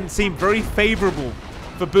 in the end, seem very favorable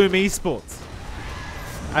for Boom Esports.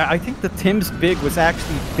 I think the Tims big was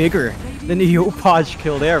actually bigger than the Yopaj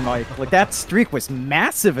kill there, Mike. Like, that streak was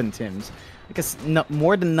massive in Tims. Like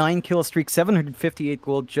more than 9 kill streak, 758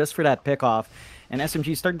 gold just for that pickoff. And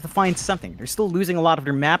SMG starting to find something. They're still losing a lot of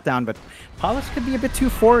their map down, but Palos could be a bit too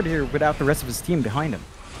forward here without the rest of his team behind him.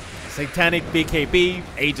 Satanic BKB,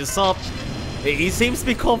 Aegis up. He seems to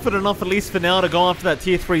be confident enough, at least for now, to go after that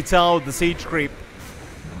tier 3 tower with the siege creep.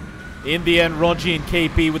 In the end, Rogi and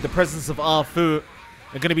KP, with the presence of Arfu,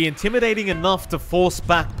 are going to be intimidating enough to force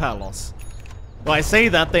back Palos. But I say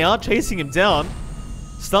that, they are chasing him down.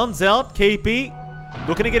 Stuns out, KP,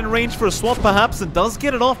 looking to get in range for a swap perhaps, and does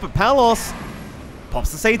get it off, but Palos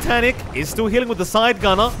pops the Satanic, is still healing with the side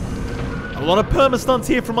gunner. A lot of perma-stuns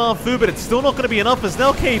here from Arfu, but it's still not going to be enough as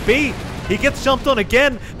now KP, he gets jumped on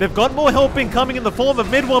again. They've got more help incoming in the form of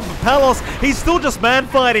mid one, but Palos, he's still just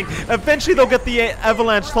man-fighting. Eventually they'll get the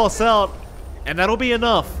avalanche toss out, and that'll be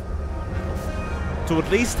enough to at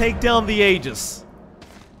least take down the Aegis.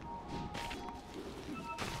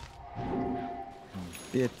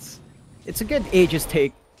 It's a good Aegis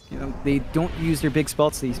take You know, they don't use their big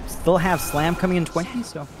spells. They still have Slam coming in 20,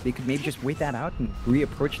 so they could maybe just wait that out and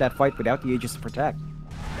reapproach that fight without the Aegis to protect.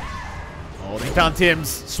 Oh, they found Tims.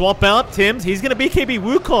 Swap out Tims. He's going to BKB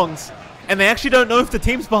Wukong's. And they actually don't know if the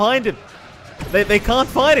team's behind him. They can't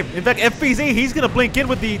fight him. In fact, FBZ, he's going to blink in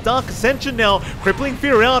with the Dark Ascension now. Crippling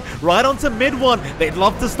Fear out, right onto mid one. They'd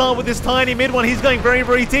love to start with this tiny mid one. He's going very,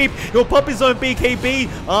 very deep. He'll pop his own BKB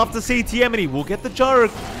after CTM, and he will get the gyro.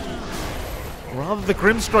 Rather the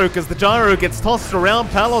Grimstroke as the gyro gets tossed around.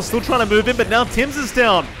 Palos still trying to move in, but now Tims is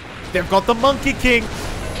down. They've got the Monkey King.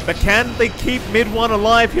 But can they keep mid one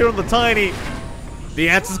alive here on the tiny? The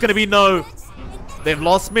answer's going to be no. They've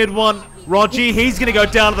lost mid one. Rogi, he's going to go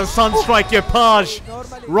down to the Sunstrike Yopaj.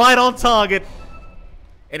 Right on target.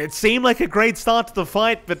 And it seemed like a great start to the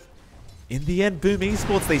fight, but in the end, Boom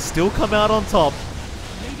Esports, they still come out on top.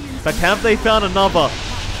 But have they found another?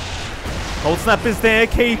 Cold Snap is there,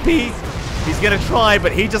 KP. He's going to try,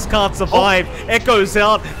 but he just can't survive. Echo's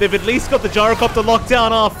out. They've at least got the Gyrocopter locked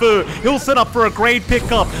down. Arfu. He'll set up for a great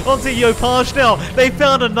pickup. Onto Yopaj now. They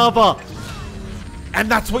found another. And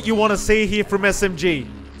that's what you want to see here from SMG.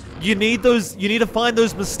 You need to find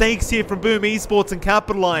those mistakes here from Boom Esports and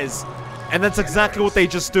capitalize. And that's exactly what they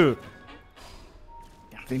just do.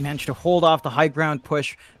 They managed to hold off the high ground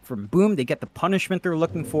push from Boom. They get the punishment they're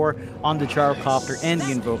looking for on the Gyrocopter and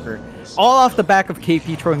the Invoker. All off the back of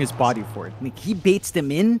KP throwing his body for it. Like, he baits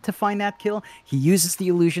them in to find that kill. He uses the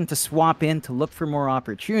illusion to swap in to look for more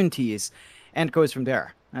opportunities. And goes from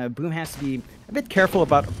there. Boom has to be a bit careful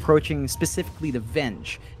about approaching specifically the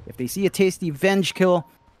Venge. If they see a tasty Venge kill,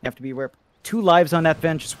 you have to be aware. 2 lives on that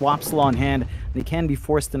Venge, swap slow on hand. They can be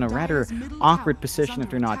forced in a rather awkward position if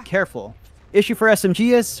they're not careful. Issue for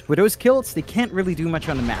SMG is, with those kills, they can't really do much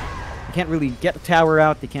on the map. They can't really get the tower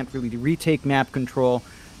out, they can't really retake map control,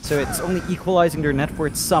 so it's only equalizing their net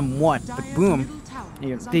worth somewhat. But Boom, you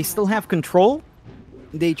know, they still have control,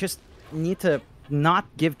 they just need to not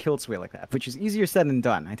give kills away like that, which is easier said than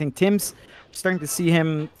done. I think Tim's starting to see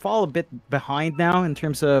him fall a bit behind now in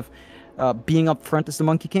terms of being up front as the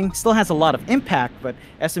Monkey King. Still has a lot of impact, but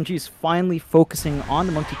SMG is finally focusing on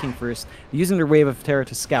the Monkey King first, using their Wave of Terror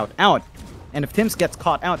to scout out. And if Tims gets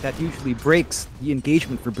caught out, that usually breaks the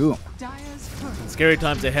engagement for Boom. Scary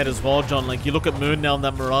times ahead as well, John. Like, you look at Moon now in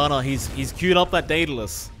that Mirana, he's queued up that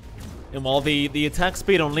Daedalus. And while the attack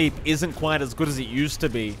speed on Leap isn't quite as good as it used to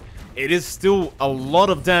be, it is still a lot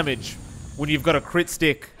of damage when you've got a crit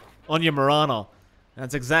stick on your Mirana.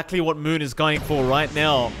 That's exactly what Moon is going for right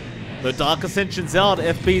now. The Dark Ascension's out.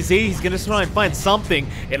 FBZ, he's going to try and find something.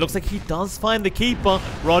 It looks like he does find the Keeper.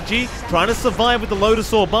 Rogi trying to survive with the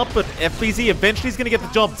Lotus Orb up, but FBZ eventually is going to get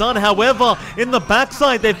the job done. However, in the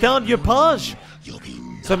backside, they found Yopaj.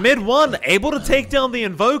 So mid one, able to take down the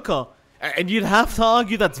Invoker. And you'd have to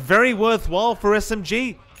argue that's very worthwhile for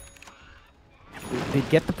SMG. They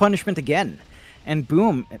get the punishment again. And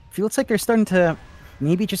Boom, it feels like they're starting to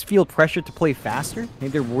maybe just feel pressure to play faster.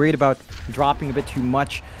 Maybe they're worried about dropping a bit too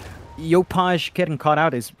much. Yopaj getting caught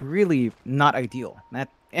out is really not ideal.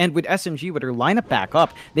 And with SMG, with their lineup back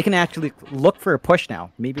up, they can actually look for a push now.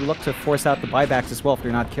 Maybe look to force out the buybacks as well if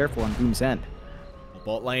they're not careful on Boom's end. The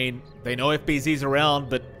bot lane, they know FBZ's around,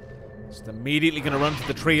 but just immediately going to run to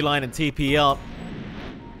the tree line and TP out.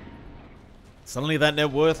 Suddenly that net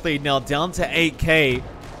worth lead now down to 8k.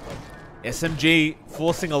 SMG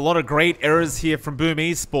forcing a lot of great errors here from Boom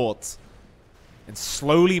Esports. And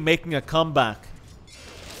slowly making a comeback.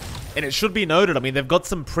 And it should be noted, I mean, they've got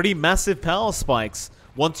some pretty massive power spikes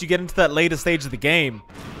once you get into that later stage of the game.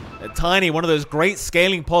 Tiny, one of those great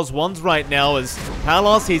scaling pos ones right now is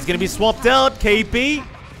Palos. He's going to be swapped out. KP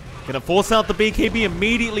going to force out the BKB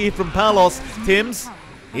immediately from Palos. Tims,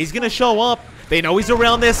 he's going to show up. They know he's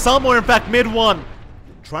around there somewhere, in fact, mid one.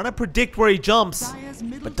 Trying to predict where he jumps,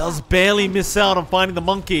 but does barely miss out on finding the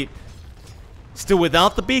monkey. Still,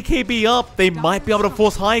 without the BKB up, they might be able to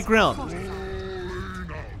force high ground.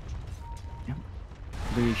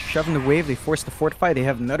 They shove in the wave, they force the fortify, they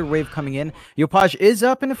have another wave coming in. Yopaj is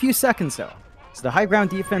up in a few seconds though. So the high ground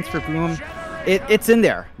defense for Boom, it's in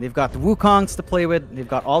there. They've got the Wukongs to play with, they've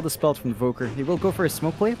got all the spells from the Invoker. They will go for a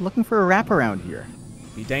smoke play, looking for a wraparound here.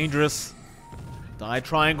 Be dangerous. Die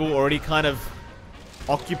triangle already kind of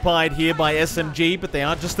occupied here by SMG, but they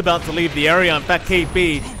are just about to leave the area. In fact,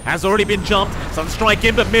 KP has already been jumped. Sunstrike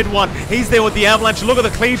in, but mid one. He's there with the avalanche. Look at the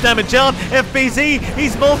cleave damage out. FBZ,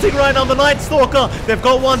 he's molting right on the Night Stalker. They've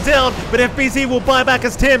got one down, but FBZ will buy back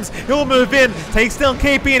as Tims. He'll move in, takes down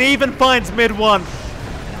KP, and even finds mid one.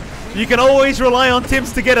 You can always rely on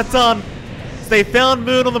Tims to get it done. They found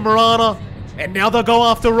Moon on the Mirana, and now they'll go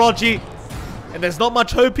after Rogi. And there's not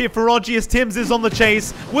much hope here for Rogi as Tims is on the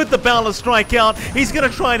chase with the Boundless strike out. He's going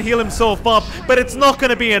to try and heal himself up, but it's not going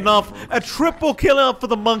to be enough. A triple kill out for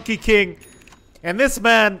the Monkey King. And this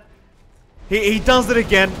man, he does it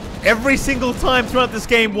again. Every single time throughout this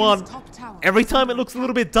game one. Every time it looks a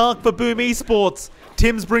little bit dark for Boom Esports,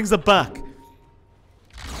 Tims brings it back.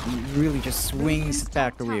 He really just swings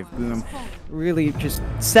back the way of Boom. Really just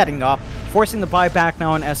setting up, forcing the buyback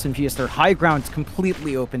now on SMG as their high ground's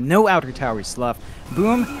completely open. No outer towers left.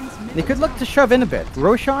 Boom, they could look to shove in a bit.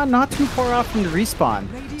 Roshan not too far off from the respawn.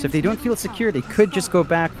 So if they don't feel secure, they could just go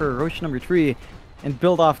back for Rosh number 3 and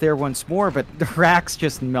build off there once more. But the racks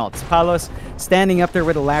just melts. Palos standing up there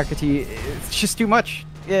with alacrity. It's just too much.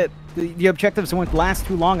 The objectives won't last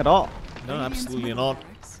too long at all. No, absolutely not.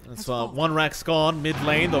 That's one rack's gone, mid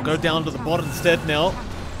lane. They'll go down to the bot instead now.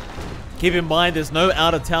 Keep in mind, there's no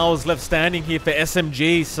outer towers left standing here for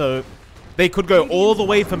SMG, so they could go all the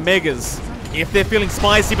way for Megas if they're feeling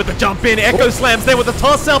spicy. But the jump in, Echo slams there with the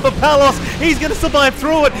toss out for Palos. He's going to survive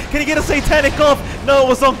through it. Can he get a Satanic off? No, it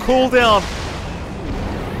was on cooldown.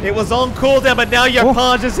 It was on cooldown, but now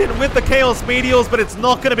Yapaj is in with the Chaos Meteors, but it's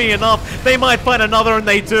not going to be enough. They might find another, and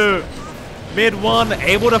they do. Mid one,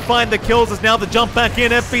 able to find the kills as now the jump back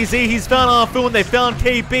in. FBZ, he's found Arfu and they found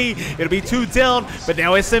KP. It'll be 2 down, but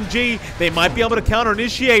now SMG, they might be able to counter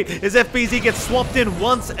initiate as FBZ gets swapped in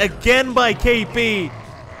once again by KP.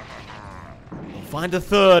 We'll find a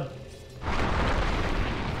third.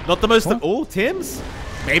 Not the most... Oh, Tims?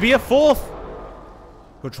 Maybe a fourth.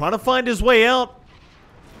 We're trying to find his way out.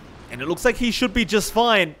 And it looks like he should be just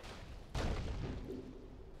fine.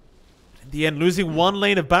 The end, losing one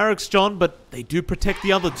lane of barracks, John, but they do protect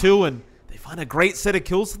the other two, and they find a great set of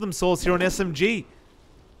kills for themselves here on SMG.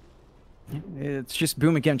 It's just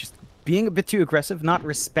Boom again, just being a bit too aggressive, not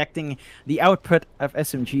respecting the output of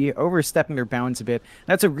SMG, overstepping their bounds a bit.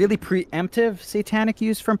 That's a really preemptive Satanic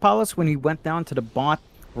use from Palos when he went down to the bot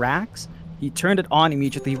racks. He turned it on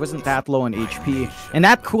immediately. He wasn't that low on HP, and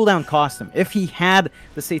that cooldown cost him. If he had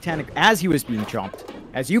the Satanic as he was being jumped,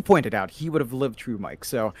 as you pointed out, he would have lived through, Mike.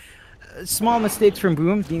 So small mistakes from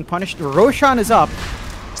Boom being punished. Roshan is up.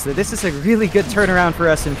 So this is a really good turnaround for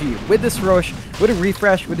SMG. With this Rosh, with a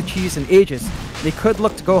refresh, with a cheese and Aegis, they could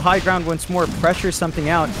look to go high ground once more, pressure something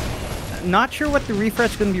out. Not sure what the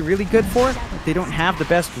refresh is going to be really good for. They don't have the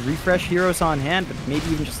best refresh heroes on hand, but maybe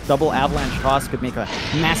even just double avalanche toss could make a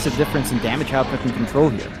massive difference in damage output and control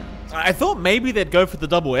here. I thought maybe they'd go for the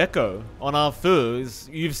double echo on Arfu.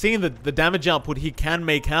 You've seen the damage output he can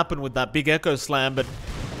make happen with that big echo slam, but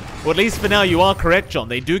well, at least for now, you are correct, John.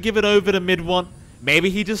 They do give it over to mid one.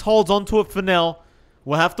 Maybe he just holds on to it for now.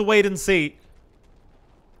 We'll have to wait and see.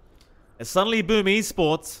 As suddenly Boom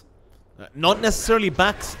Esports, not necessarily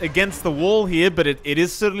backs against the wall here, but it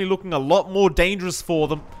is certainly looking a lot more dangerous for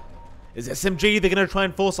them. As SMG, they're going to try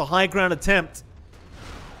and force a high ground attempt.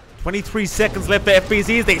 23 seconds left for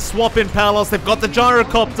FBZ. They swap in Palos. They've got the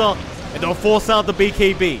gyrocopter, and they'll force out the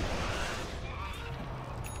BKB.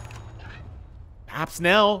 Perhaps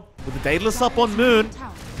now, with the Daedalus up on Moon,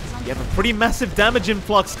 you have a pretty massive damage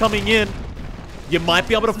influx coming in. You might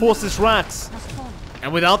be able to force this Rax.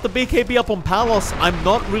 And without the BKB up on Palos, I'm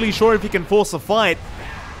not really sure if he can force a fight.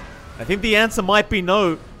 I think the answer might be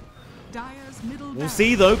no. We'll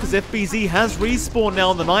see though, because FBZ has respawned now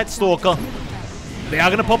on the Night Stalker. They are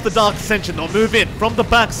going to pop the Dark Ascension. They'll move in from the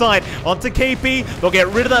backside onto KP. They'll get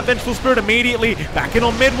rid of that Vengeful Spirit immediately. Back in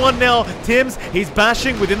on mid one now. Tims, he's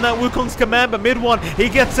bashing within that Wukong's command, but mid one, he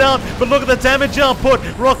gets out. But look at the damage output.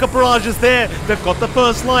 Rocket Barrage is there. They've got the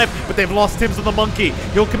first life, but they've lost Tims on the Monkey.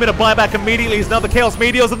 He'll commit a buyback immediately. He's now the Chaos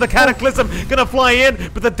Meteors and the Cataclysm going to fly in,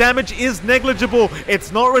 but the damage is negligible.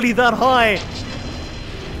 It's not really that high.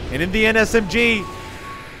 And in the end, SMG,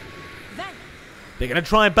 they're going to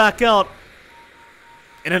try and back out.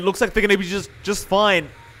 And it looks like they're going to be just fine.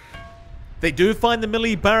 They do find the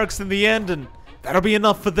melee barracks in the end, and that'll be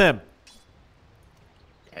enough for them.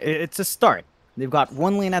 It's a start. They've got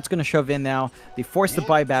one lane that's going to shove in now. They force the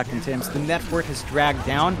buyback in Tims. The net worth has dragged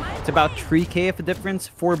down. It's about 3k of a difference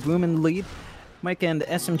for Boom in the lead. Mike, and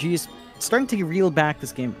SMG is starting to reel back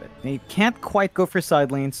this game a bit. They can't quite go for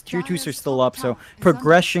side lanes. Tier 2s are still up, so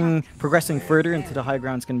progressing further into the high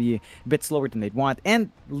ground is going to be a bit slower than they'd want.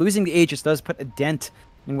 And losing the Aegis does put a dent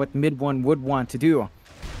in what mid one would want to do.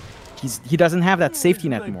 He doesn't have that safety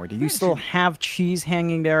net anymore. They do still have cheese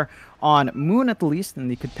hanging there on Moon at the least, and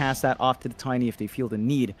they could pass that off to the Tiny if they feel the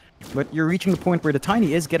need. But you're reaching the point where the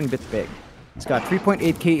Tiny is getting a bit big. He's got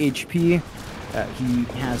 3.8k HP.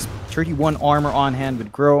 He has 31 armor on hand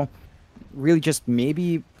with Grow. Really just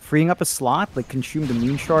maybe freeing up a slot, like consume the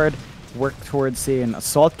Moon Shard, work towards, say, an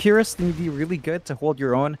Assault Cuirass, then you'd be really good to hold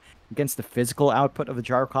your own against the physical output of the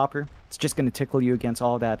Jar Copper. It's just going to tickle you against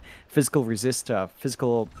all that physical resist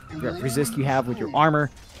you have with your armor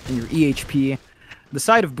and your EHP. The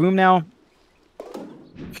side of Boom now,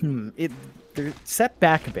 they're set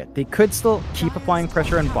back a bit. They could still keep applying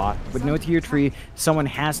pressure on bot. With no tier 3, someone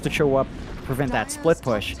has to show up to prevent that split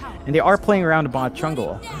push. And they are playing around a bot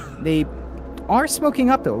jungle. They are smoking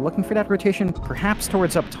up though, looking for that rotation perhaps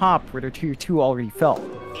towards up top where their tier 2 already fell.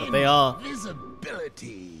 But they are.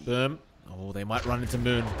 Boom. Oh, they might run into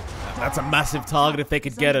Moon. That's a massive target if they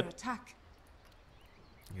could get it.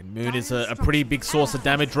 And Moon is a pretty big source of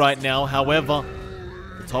damage right now. However,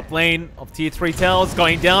 the top lane of tier 3 towers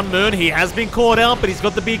going down. Moon, he has been caught out, but he's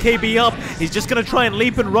got the BKB up. He's just going to try and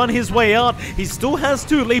leap and run his way out. He still has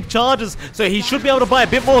 2 leap charges, so he should be able to buy a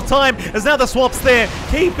bit more time, as now the swap's there.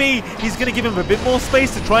 KB, he's going to give him a bit more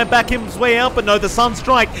space to try and back his way out, but no, the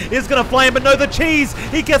Sunstrike is going to fly him, but no, the cheese,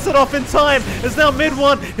 he gets it off in time. As now mid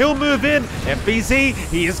one, he'll move in. FBZ,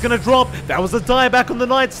 he is going to drop. That was a die back on the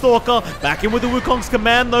Night Stalker. Back in with the Wukong's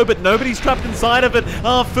command though, but nobody's trapped inside of it.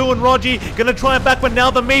 Fu and Rogi going to try and back, but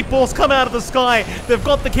now the meatballs come out of the sky. They've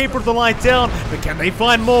got the Keeper of the Light down, but can they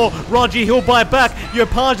find more? Rogi, he'll buy back.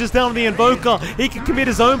 Yopaj is down on the Invoker. He can commit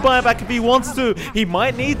his own buyback if he wants to. He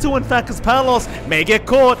might need to, in fact, because Palos may get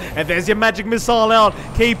caught. And there's your magic missile out.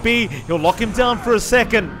 KP, he'll lock him down for a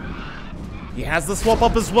second. He has the swap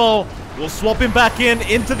up as well. We'll swap him back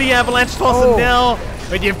into the Avalanche toss, and now,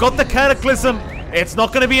 but you've got the Cataclysm. It's not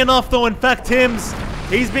going to be enough though. In fact, Tims,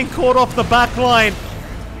 he's been caught off the back line.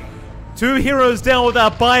 2 heroes down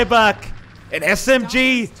without buyback. And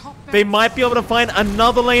SMG, they might be able to find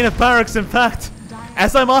another lane of barracks. In fact,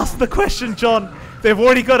 as I'm asked the question, John, they've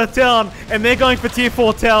already got it down, and they're going for tier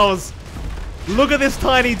 4 towers. Look at this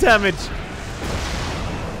tiny damage.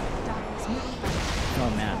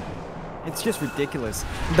 Oh man, it's just ridiculous.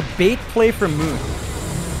 The bait play from Moon,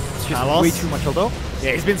 it's just way too much, although.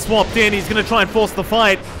 Yeah, he's been swapped in. He's going to try and force the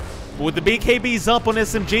fight. But with the BKBs up on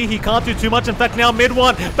SMG, he can't do too much. In fact, now mid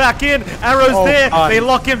one, back in. Arrows there. They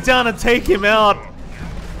lock him down and take him out.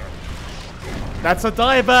 That's a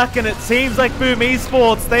dieback, and it seems like Boom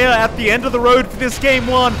Esports, they are at the end of the road for this game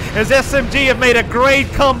 1, as SMG have made a great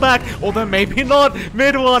comeback, although maybe not.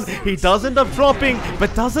 Mid one, he does end up dropping,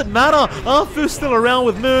 but doesn't matter. Arfu's still around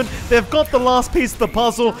with Moon. They've got the last piece of the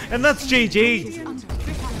puzzle, and that's GG.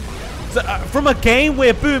 So, from a game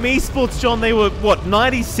where Boom Esports, John, they were, what,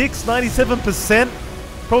 96, 97%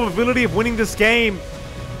 probability of winning this game,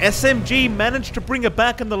 SMG managed to bring it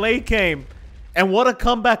back in the late game, and what a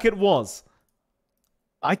comeback it was.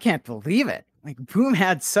 I can't believe it. Like, Boom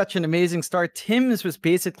had such an amazing start. Tims was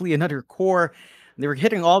basically another core. They were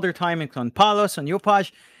hitting all their timings on Palos, on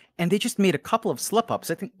Yopaj, and they just made a couple of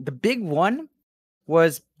slip-ups. I think the big one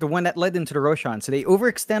was the one that led into the Roshan. So they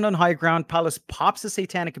overextend on high ground. Palos pops the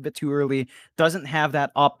Satanic a bit too early, doesn't have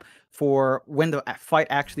that up for when the fight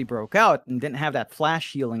actually broke out, and didn't have that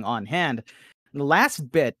flash healing on hand. And the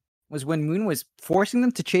last bit was when Moon was forcing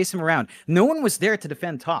them to chase him around. No one was there to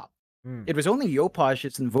defend top. It was only Yopaj,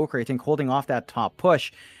 its Invoker, I think, holding off that top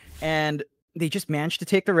push. And they just managed to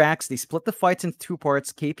take the racks. They split the fights into 2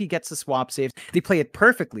 parts. KP gets the swap saves. They play it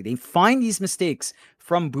perfectly. They find these mistakes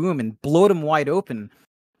from Boom and blow them wide open.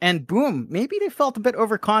 And Boom, maybe they felt a bit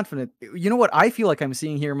overconfident. You know what I feel like I'm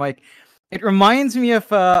seeing here, Mike? It reminds me of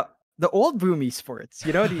the old Boom Esports.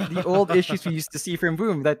 You know, the old issues we used to see from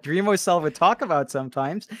Boom that Dreamo Cell would talk about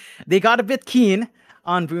sometimes. They got a bit keen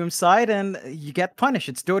on Boom's side, and you get punished.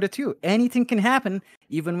 It's Dota 2. Anything can happen.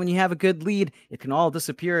 Even when you have a good lead, it can all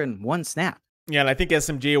disappear in one snap. Yeah, and I think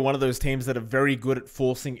SMG are one of those teams that are very good at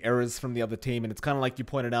forcing errors from the other team, and it's kind of like you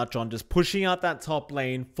pointed out, John, just pushing out that top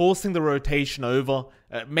lane, forcing the rotation over.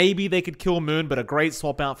 Maybe they could kill Moon, but a great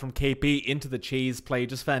swap out from KP into the cheese play,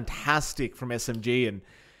 just fantastic from SMG, and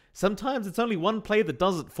sometimes it's only one play that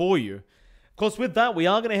does it for you. Of course, with that, we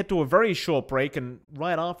are going to head to a very short break, and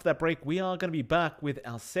right after that break, we are going to be back with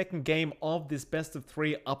our second game of this best of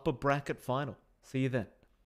 3 upper bracket final. See you then.